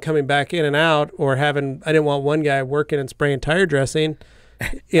have them coming back in and out, or I didn't want one guy working and spraying tire dressing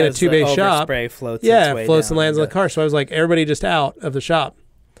in a 2-bay shop. Spray floats floats and lands on the car. So I was like, everybody just out of the shop.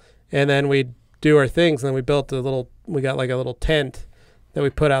 And then we'd do our things, and then we got like a little tent that we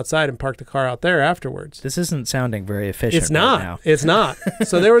put outside and parked the car out there afterwards. This isn't sounding very efficient. It's not. Right now. It's not.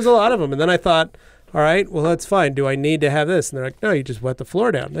 So there was a lot of them. And then I thought, all right, well, that's fine. Do I need to have this? And they're like, no, you just wet the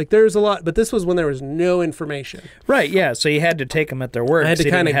floor down. Like, there's a lot. But this was when there was no information. Right, yeah. So you had to take them at their word. I had to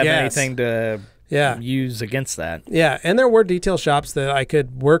kind of have guess. anything to use against that. Yeah, and there were detail shops that I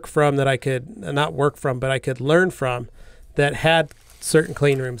could work from, that I could not work from, but I could learn from, that had certain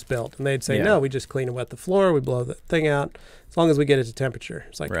clean rooms built. And they'd say, no, we just clean and wet the floor. We blow the thing out as long as we get it to temperature.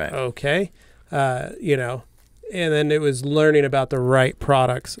 It's like, okay. And then it was learning about the right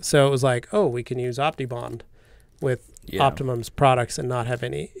products. So it was like, we can use OptiBond with Optimum's products and not have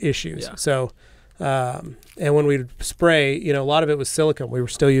any issues. Yeah. So, and when we'd spray, a lot of it was silicone. We were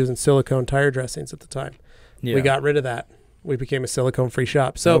still using silicone tire dressings at the time. Yeah. We got rid of that. We became a silicone-free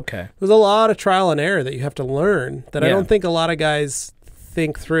shop. So it was a lot of trial and error that you have to learn that I don't think a lot of guys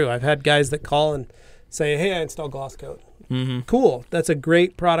think through. I've had guys that call and say, hey, I installed gloss coat. Mm-hmm. Cool. That's a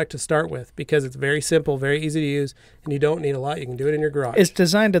great product to start with because it's very simple, very easy to use, and you don't need a lot. You can do it in your garage. It's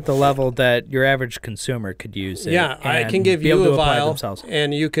designed at the level that your average consumer could use it. Yeah, I can give you a vial,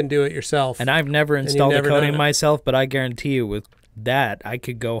 and you can do it yourself. And I've never installed a coating myself, but I guarantee you with that, I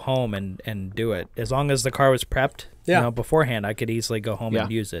could go home and do it. As long as the car was prepped beforehand, I could easily go home and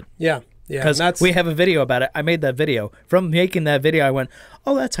use it. Yeah. Yeah, because we have a video about it. I made that video. From making that video, I went,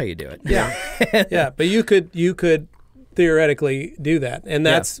 "Oh, that's how you do it." Yeah, yeah. But you could theoretically do that, and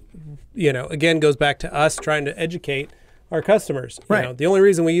that's again goes back to us trying to educate our customers. Right. The only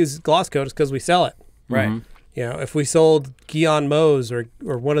reason we use gloss coat is because we sell it. Right. If we sold Guion Mo's or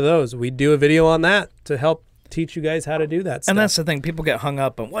one of those, we'd do a video on that to help teach you guys how to do that stuff. And that's the thing. People get hung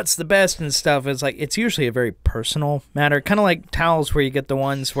up on what's the best and stuff. It's like, it's usually a very personal matter. Kind of like towels where you get the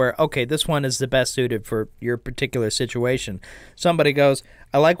ones where, okay, this one is the best suited for your particular situation. Somebody goes,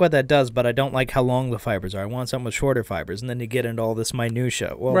 I like what that does, but I don't like how long the fibers are. I want something with shorter fibers. And then you get into all this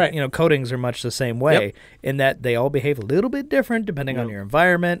minutia. Well, coatings are much the same way in that they all behave a little bit different depending on your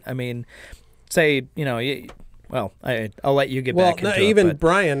environment. I mean, say, well, I'll let you get back into it. Even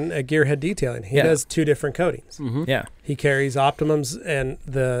Brian at Gearhead Detailing, he does 2 different coatings. Mm-hmm. Yeah. He carries Optimums and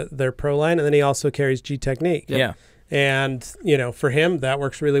their Pro line, and then he also carries G-Technique. Yeah. And, for him, that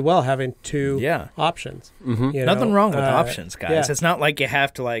works really well, having 2 options. Mm-hmm. Nothing wrong with options, guys. Yeah. It's not like you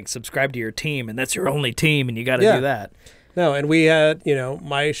have to, subscribe to your team, and that's your only team, and you got to do that. No, and we had,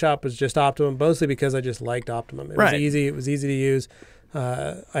 my shop was just Optimum, mostly because I just liked Optimum. It was easy. It was easy to use.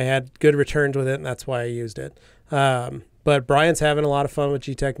 I had good returns with it, and that's why I used it. But Brian's having a lot of fun with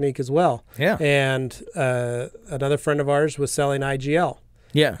G-Technique as well. Yeah. And another friend of ours was selling IGL.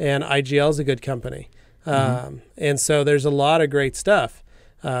 Yeah. And IGL is a good company. And so there's a lot of great stuff.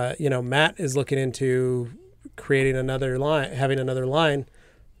 Matt is looking into creating another line, having another line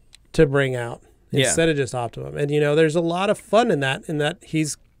to bring out instead of just Optimum. And, there's a lot of fun in that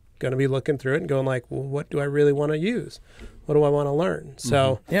he's going to be looking through it and going like, well, what do I really want to use? What do I want to learn?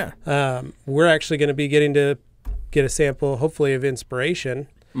 So we're actually going to be getting to get a sample, hopefully, of Inspiration,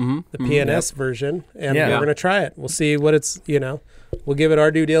 the PNS version, and we're going to try it. We'll see what it's, we'll give it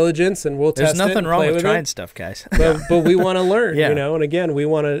our due diligence, and we'll test it. There's nothing wrong with trying it. Stuff, guys. But we want to learn, and again,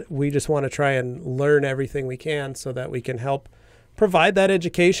 we just want to try and learn everything we can so that we can help provide that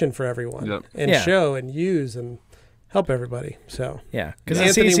education for everyone and show and use and help everybody. So because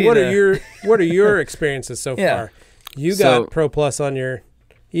Anthony, what are your experiences so far? You got Pro Plus on your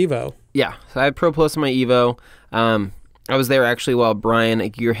Evo. Yeah, so I had Pro Plus on my Evo. I was there actually while Brian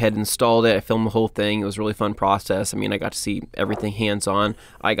at Gearhead installed it. I filmed the whole thing. It was a really fun process. I mean, I got to see everything hands-on.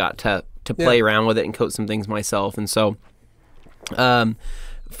 I got to play around with it and coat some things myself. And so,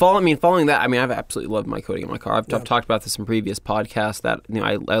 following that, I mean, I've absolutely loved my coating in my car. I've talked about this in previous podcasts that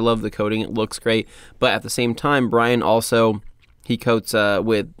I love the coating. It looks great. But at the same time, Brian also, he coats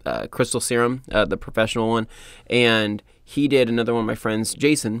with Crystal Serum, the professional one, and he did another one of my friends,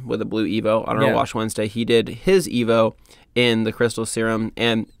 Jason, with a blue Evo on our Wash Wednesday. He did his Evo in the Crystal Serum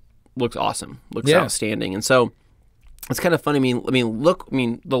and looks awesome, looks outstanding. And so it's kind of funny.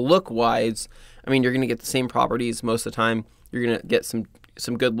 The look wise, you're going to get the same properties most of the time. You're going to get some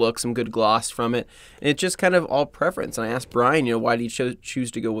good look, some good gloss from it. And it's just kind of all preference. And I asked Brian, why did you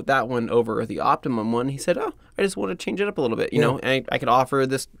choose to go with that one over the Optimum one? He said, I just want to change it up a little bit, and I could offer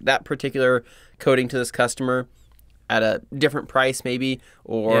that particular coating to this customer at a different price maybe,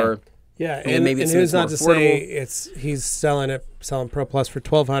 or and maybe it's who's more not to affordable. say he's selling Pro Plus for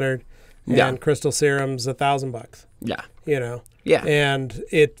 $1,200 and Crystal Serum's $1,000. And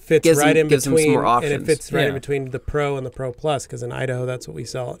it fits right in between, and it fits right in between the Pro and the Pro Plus, because in Idaho that's what we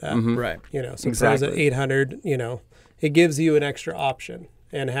sell it at. Right. So Pro's at $800. It gives you an extra option.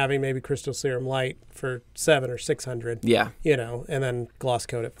 And having maybe Crystal Serum Light for $700 or $600. And then gloss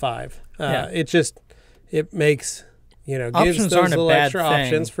coat at $500. It makes gives options those aren't a little bad extra thing,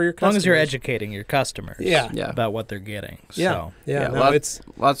 options for your customers. As long as you're educating your customers about what they're getting. So. It's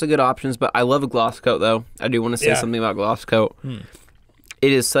lots of good options, but I love a gloss coat, though. I do want to say something about gloss coat.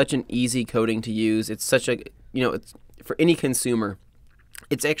 It is such an easy coating to use. It's such a, it's for any consumer.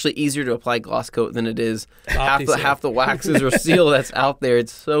 It's actually easier to apply gloss coat than it is half the waxes or seal that's out there.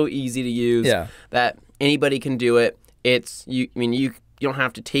 It's so easy to use that anybody can do it. You don't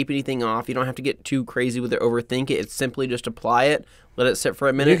have to tape anything off. You don't have to get too crazy with it, overthink it. It's simply just apply it, let it sit for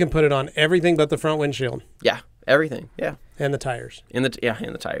a minute. You can put it on everything but the front windshield. Yeah, everything. Yeah. And the tires. And the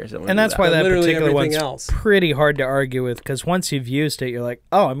tires. And that's why that particular one's else. Pretty hard to argue with, because once you've used it, you're like,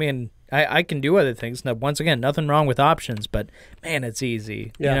 I can do other things. Now, once again, nothing wrong with options, but man, it's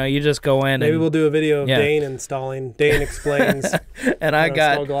easy. You just go in. Maybe we'll do a video of Dane installing. Dane explains. And I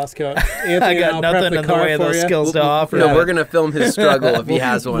got gloss coat. Anthony, I got nothing in the way of those skills to offer. No, we're gonna film his struggle if he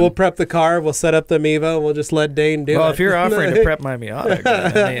has one. We'll prep the car. We'll set up the Mevo. We'll just let Dane do it. Well, if you're offering to prep my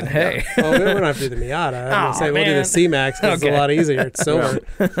Miata, hey. Well, we don't have to do the Miata. We'll do the C-Max because it's a lot easier. It's silver.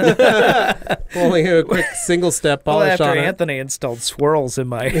 We'll only do a quick single step polish on it. Anthony installed swirls in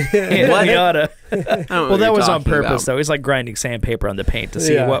my Miata. Well, that was on purpose, though. He's like grinding sandpaper on the paint to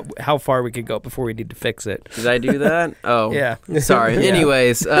see how far we could go before we need to fix it. Did I do that? Oh, yeah. Sorry.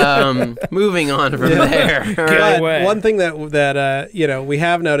 Anyways, moving on from there. But one thing that you know, we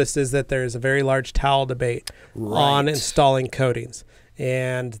have noticed is that there's a very large towel debate on installing coatings.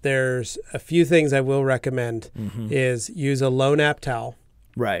 And there's a few things I will recommend is use a low nap towel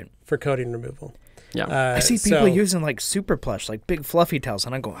for coating removal. Yeah, I see people using like super plush, like big fluffy towels,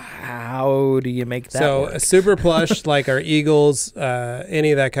 and I go, how do you make that work? A super plush, like our Eagles,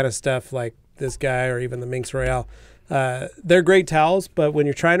 any of that kind of stuff, like this guy or even the Minx Royale, they're great towels, but when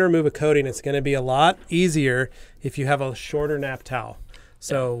you're trying to remove a coating, it's going to be a lot easier if you have a shorter nap towel.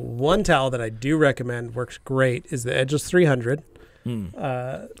 So one towel that I do recommend works great is the Edgeless 300.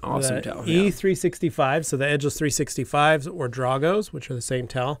 Awesome towel. E365, so the Edgeless 365s or Dragos, which are the same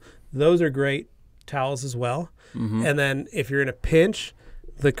towel. Those are great towels as well. And then if you're in a pinch,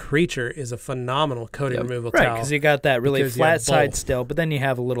 the Creature is a phenomenal coating removal towel. Right, because you got that really flat side still, but then you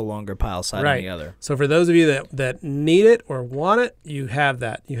have a little longer pile side on the other. So for those of you that need it or want it, you have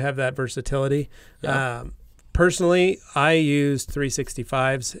that. You have that versatility. Personally, I used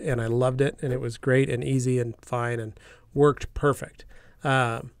 365s and I loved it, and it was great and easy and fine and worked perfect.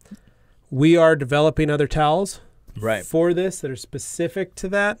 We are developing other towels for this that are specific to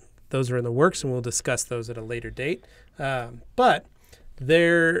that. Those are in the works, and we'll discuss those at a later date. But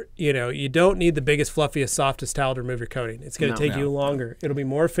they're, you know, you don't need the biggest, fluffiest, softest towel to remove your coating. It's going to take you longer. It'll be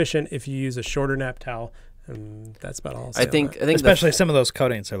more efficient if you use a shorter nap towel. And that's about all I'll say. I think especially some of those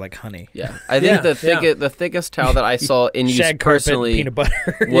coatings are like honey. Yeah, I think the thickest towel that I saw in use shag personally, peanut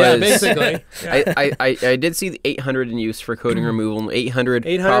butter. was basically. I did see the 800 in use for coating removal. And 800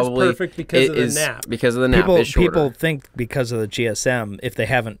 probably is perfect because of the nap. Because of the nap is shorter. People think because of the GSM, if they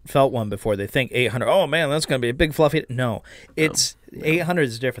haven't felt one before, they think 800. Oh man, that's going to be a big fluffy. No, it's 800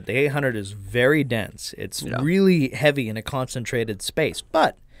 is different. The 800 is very dense. It's really heavy in a concentrated space,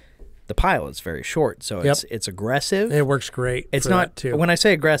 but the pile is very short, so it's aggressive. It works great. It's not too. When I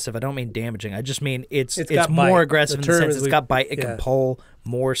say aggressive, I don't mean damaging. I just mean it's more bite. Aggressive in the sense it's got bite. It can can pull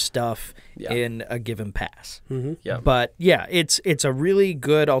more stuff in a given pass. Yeah. But yeah, it's a really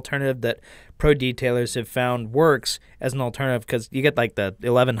good alternative that pro detailers have found works as an alternative, because you get like the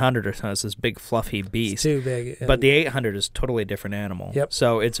 1100 or something. It's this big fluffy beast. It's too big. But the 800 is totally different animal. Yep.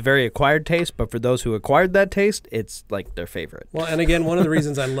 So it's a very acquired taste, but for those who acquired that taste, it's like their favorite. Well, and again, one of the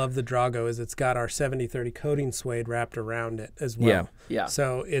reasons I love the Drago is it's got our 70/30 coating suede wrapped around it as well. Yeah.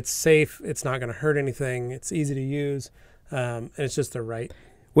 So it's safe. It's not going to hurt anything. It's easy to use. And it's just the right.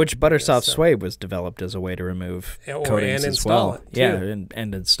 Which Buttersoft suede was developed as a way to remove coatings as well.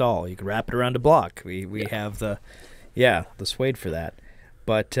 And install. You can wrap it around a block. We have the suede for that.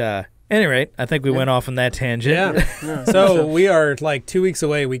 But at any rate, I think we went off on that tangent. Yeah. So we are like 2 weeks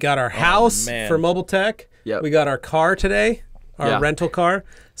away. We got our house for Mobile Tech. Yep. We got our car today, our rental car.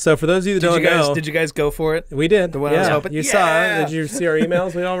 So for those of you that don't know, did you guys go for it? We did. The one I was hoping. You saw it. Did you see our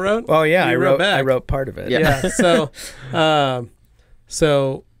emails we all wrote? Oh yeah, I wrote part of it. Yeah.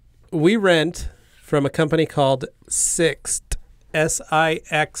 So we rent from a company called Sixt,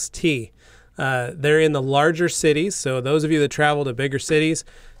 S-I-X-T. They're in the larger cities. So those of you that travel to bigger cities,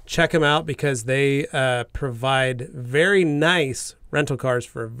 check them out, because they provide very nice rental cars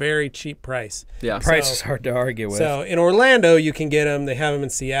for a very cheap price. Yeah. Price is hard to argue with. So in Orlando, you can get them. They have them in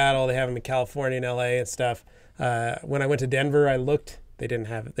Seattle. They have them in California and LA and stuff. When I went to Denver, I looked. They didn't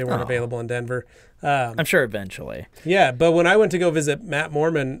have it. They weren't available in Denver. I'm sure eventually. Yeah, but when I went to go visit Matt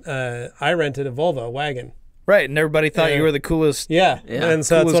Mormon, I rented a Volvo wagon. Right, and everybody thought you were the coolest. Yeah. And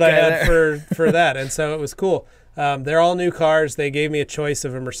so that's what I had for that. And so it was cool. They're all new cars. They gave me a choice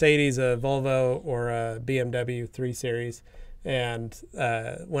of a Mercedes, a Volvo, or a BMW 3 Series. And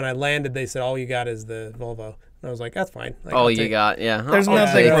when I landed, they said, all you got is the Volvo. And I was like, that's fine. Like, all you got, There's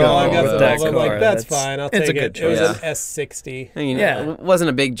nothing wrong with that car. I'm like, that's fine. I'll take it. Good choice. It was an S60. I mean, it wasn't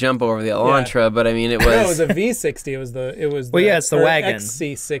a big jump over the Elantra, but I mean, it was. No, it was a V60. It's the wagon.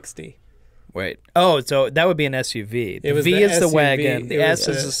 XC60. Wait. Oh, so that would be an SUV. The V is the wagon. The S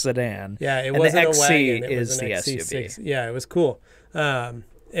is a sedan. Yeah, it wasn't a wagon. It was the SUV. Yeah, it was cool.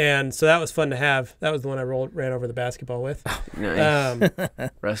 And so that was fun to have. That was the one I ran over the basketball with. Nice.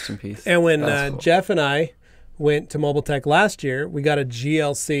 Rest in peace. And when Jeff and I went to Mobile Tech last year, we got a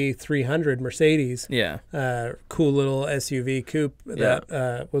GLC 300 Mercedes. Yeah. Cool little SUV coupe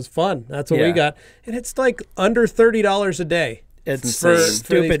that was fun. That's what we got. And it's like under $30 a day. It's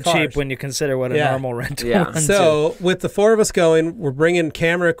stupid cheap when you consider what a normal rental runs. So with the four of us going, we're bringing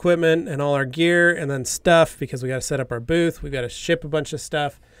camera equipment and all our gear and then stuff, because we got to set up our booth. We got to ship a bunch of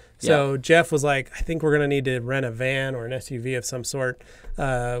stuff. So Jeff was like, I think we're going to need to rent a van or an SUV of some sort.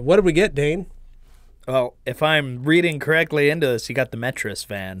 What did we get, Dane? Well, if I'm reading correctly into this, you got the Metris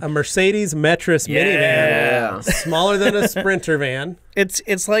van. A Mercedes Metris minivan, smaller than a Sprinter van.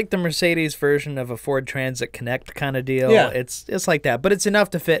 It's like the Mercedes version of a Ford Transit Connect kind of deal. Yeah. It's like that, but it's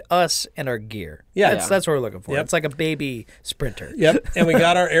enough to fit us and our gear. Yeah. That's what we're looking for. Yep. It's like a baby Sprinter. Yep, and we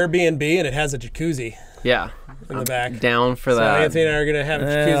got our Airbnb, and it has a jacuzzi Yeah. in the back. Down for So that. Anthony and I are going to have a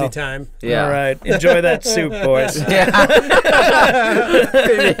jacuzzi time. Yeah. All right. Enjoy that soup, boys.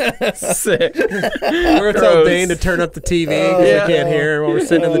 Sick. We're going to tell Dane to turn up the TV because yeah. we can't hear while we're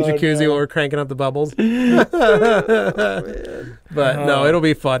sitting in the jacuzzi while we're cranking up the bubbles. But no, it'll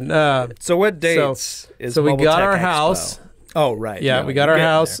be fun. So what dates is So we Mobile got Tech our Expo? house. Oh, right. Yeah, we got we're our getting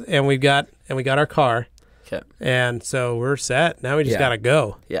house, there. and we got our car. Okay. And so we're set. Now we just Yeah. got to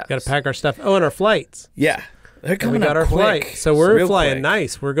go. Yeah. Got to pack our stuff. Oh, and our flights. Yeah. They're And coming we got up our quick. flight. So we're Real flying quick.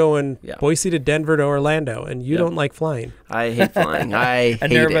 nice. We're going Yeah. Boise to Denver to Orlando, and you don't like flying. I hate flying. I A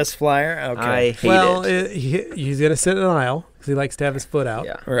hate nervous it. flyer? Okay. I hate Well, it. He's going to sit in an aisle because he likes to have his foot out.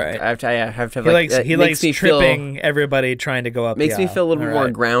 Yeah. Right. I have to have He like, likes that he makes likes me feel- tripping everybody trying to go up Makes the me aisle. feel a little All more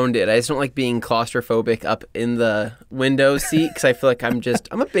right. grounded. I just don't like being claustrophobic up in the window seat because I feel like I'm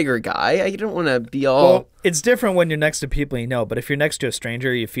a bigger guy. I don't want to be all. Well, it's different when you're next to people you know, but if you're next to a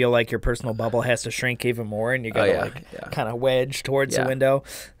stranger, you feel like your personal bubble has to shrink even more, and you gotta kind of wedge towards the Yeah. window.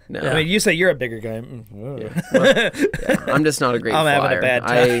 No. I mean, you say you're a bigger guy. I'm just not a great I'm flyer. having a bad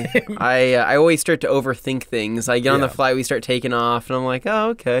time. I always start to overthink things. I get on the Yeah. flight, we start taking off, and I'm like, oh,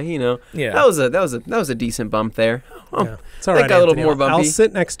 okay, Yeah. that was a decent bump there. Oh, Yeah. It's all that right, got a little Anthony. more bumpy. I'll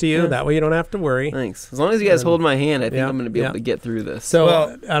sit next to you. That way you don't have to worry. Thanks. As long as you guys hold my hand, I think Yeah, I'm going to be yeah. able to get through this. So,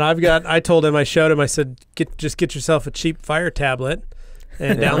 Well- and I told him, I showed him, I said, just get yourself a cheap Fire tablet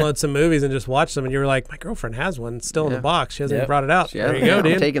and download some movies and just watch them. And you were like, my girlfriend has one. It's still in the Yeah. box. She hasn't Yep. even brought it out. yeah, There you go, I'm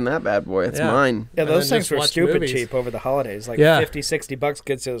dude. taking that bad boy. It's Yeah. mine. Yeah, And those then things just were watch stupid movies. cheap over the holidays. Like Yeah. $50-$60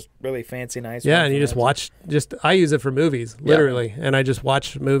 gets those really fancy, nice Yeah, ones and you from just Amazon. watch. I use it for movies, literally, and I just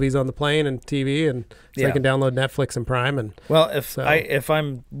watch movies on the plane and TV, and so I Yeah. can download Netflix and Prime. And Well, So- if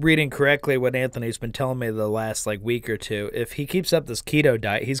I'm reading correctly what Anthony's been telling me the last week or two, if he keeps up this keto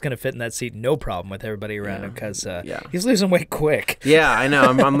diet, he's going to fit in that seat no problem with everybody around him because he's losing weight quick. Yeah, I know.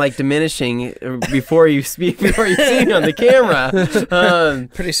 I'm like diminishing before you see me on the camera.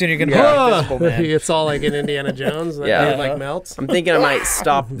 Pretty soon you're going to Yeah. be invisible, man. it's all like in Indiana Jones. That Yeah. dude, like melts. I'm thinking I might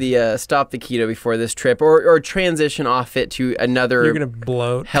stop the keto before this trip, or transition off it to another You're gonna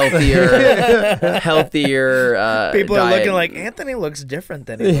bloat. healthier. People are diet. looking like Anthony looks different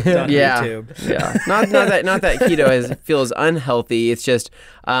than he looks on Yeah, YouTube. yeah. Not that keto feels unhealthy. It's just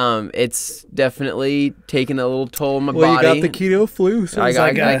it's definitely taken a little toll on my Well, body. you got the keto flu. So I it's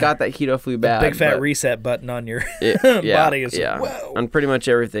got, like I got that keto flu bad. Big fat but reset button on your yeah, body is yeah, whoa. on pretty much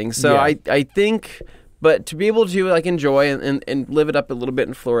everything. So Yeah. I think, but to be able to enjoy and live it up a little bit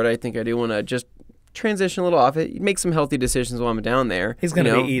in Florida, I think I do want to just transition a little off it, make some healthy decisions while I'm down there. He's going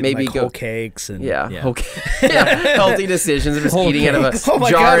to be eating maybe whole cakes and okay. Healthy decisions of just Whole eating out of a Oh my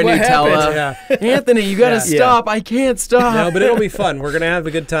jar God, of what Nutella. yeah. Anthony, you got to Yeah. stop. I can't stop. No, but it'll be fun. We're gonna have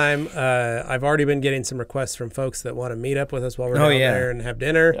a good time. I've already been getting some requests from folks that want to meet up with us while we're down there and have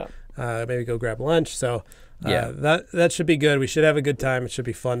dinner. Maybe go grab lunch. So that should be good. We should have a good time. It should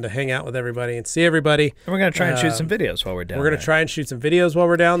be fun to hang out with everybody and see everybody. we're going to try and shoot some videos while we're down We're gonna there. try and shoot some videos while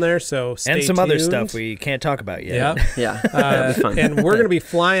we're down there. So stay And some other tuned. stuff we can't talk about yet. Yeah. Yeah, that'll be fun. And we're gonna be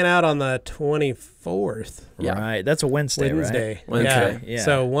flying out on the 24th. Yeah. Right. That's a Wednesday, right? Wednesday. Yeah.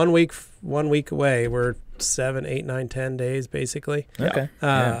 So 1 week away. We're 7, 8, 9, 10 days basically. Okay.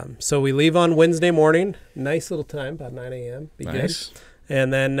 So we leave on Wednesday morning. Nice little time, about 9 a.m. Be Nice. good.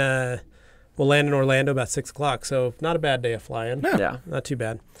 And then we'll land in Orlando about 6 o'clock. So not a bad day of flying. Yeah. Not too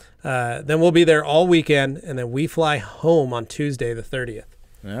bad. Then we'll be there all weekend, and then we fly home on Tuesday the 30th.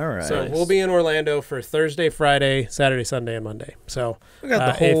 All right. So we'll be in Orlando for Thursday, Friday, Saturday, Sunday, and Monday. So We got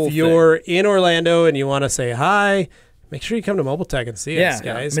the whole if you're in Orlando and you want to say hi, make sure you come to Mobile Tech and see us,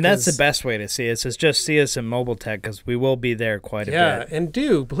 guys. I mean, that's the 'cause- best way to see us is just see us in Mobile Tech because we will be there quite a Yeah, bit.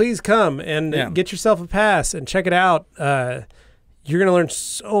 and please come and get yourself a pass and check it out. You're going to learn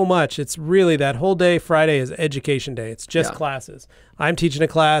so much. It's really that whole day. Friday is education day. It's just classes. I'm teaching a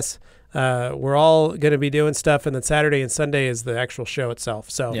class. We're all going to be doing stuff, and then Saturday and Sunday is the actual show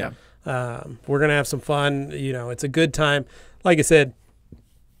itself. So we're going to have some fun. It's a good time. Like I said,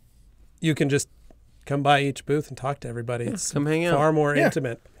 you can just come by each booth and talk to everybody. It's come hang out. far more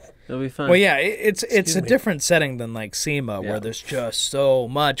intimate. It'll be fun. Well, yeah, it's a me. different setting than like SEMA where there's just so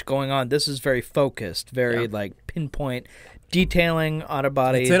much going on. This is very focused, very like pinpoint detailing, auto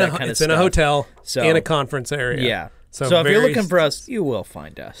body, that kind of It's stuff. in a hotel So- in a conference area. Yeah. So So if you're very looking for us, you will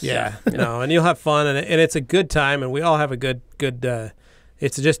find us. Yeah, no, and you'll have fun, and it's a good time, and we all have a good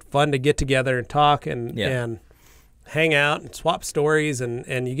it's just fun to get together and talk and hang out and swap stories,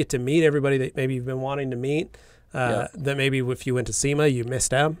 and you get to meet everybody that maybe you've been wanting to meet. That maybe if you went to SEMA, you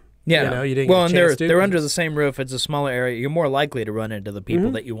missed them. Yeah, you didn't well, get a and chance they're under the same roof. It's a smaller area. You're more likely to run into the people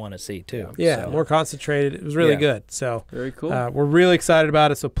that you want to see too. Yeah, more concentrated. It was really good. So very cool. We're really excited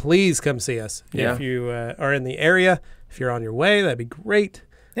about it. So please come see us Yeah. if you are in the area. If you're on your way, that'd be great.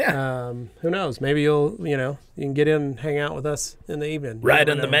 Yeah. Who knows? Maybe you can get in and hang out with us in the evening. Ride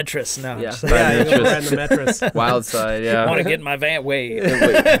in the Metris now. Yeah, Yeah, you can ride in the Metris. Wild side. I want Yeah. to get in my van. Wait. I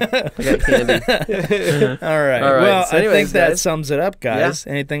got candy. All right. All right. Well, So I anyways, think that guys. sums it up, guys.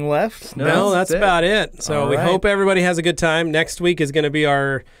 Anything left? No, that's it. about it. So All we right. hope everybody has a good time. Next week is going to be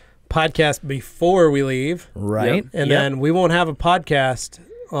our podcast before we leave. Right. And then we won't have a podcast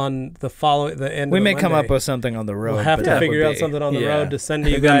on the end We of may the come Monday. up with something on the road. We'll have but to that figure would out be- something on the yeah. road to send to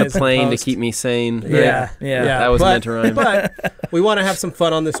you Maybe on guys. the plane to post. keep me sane. Yeah. That was meant to rhyme. But we want to have some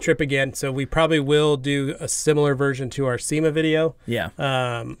fun on this trip again, so we probably will do a similar version to our SEMA video. Yeah.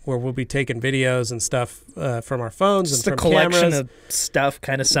 Where we'll be taking videos and stuff from our phones Just and a from collection cameras. of stuff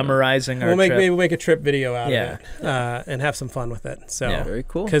kind of summarizing our We'll trip. maybe make a trip video out Yeah. of it and have some fun with it. So Yeah. Very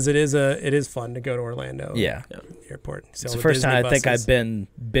cool. because it is fun to go to Orlando. Yeah. Airport. So It's the with first time Disney I think buses. I've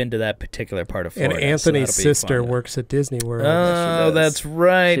been to that particular part of And Florida. Anthony's so that'll be sister fun. works at Disney World. Oh, does. that's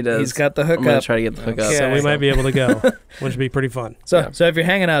right. She does. He's got the I'm gonna hookup. try to get the hookup. Okay. So we might be able to go, which would be pretty fun. So if you're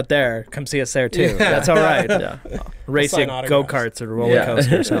hanging out there, come see us there too. Yeah. That's all right. Yeah. Race sign you go autographs. karts or roller Yeah.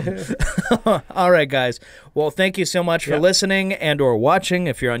 coaster or something. All right, guys. Well, thank you so much for listening and/or watching.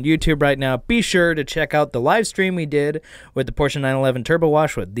 If you're on YouTube right now, be sure to check out the live stream we did with the Porsche 911 Turbo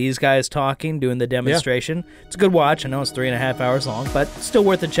Wash with these guys talking, doing the demonstration. It's a good watch. I know it's 3.5 hours long, but still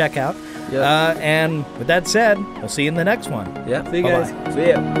worth a check out. Yeah. And with that said, we'll see you in the next one. Yeah. See you Bye-bye. guys. See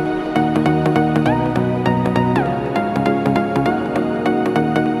ya.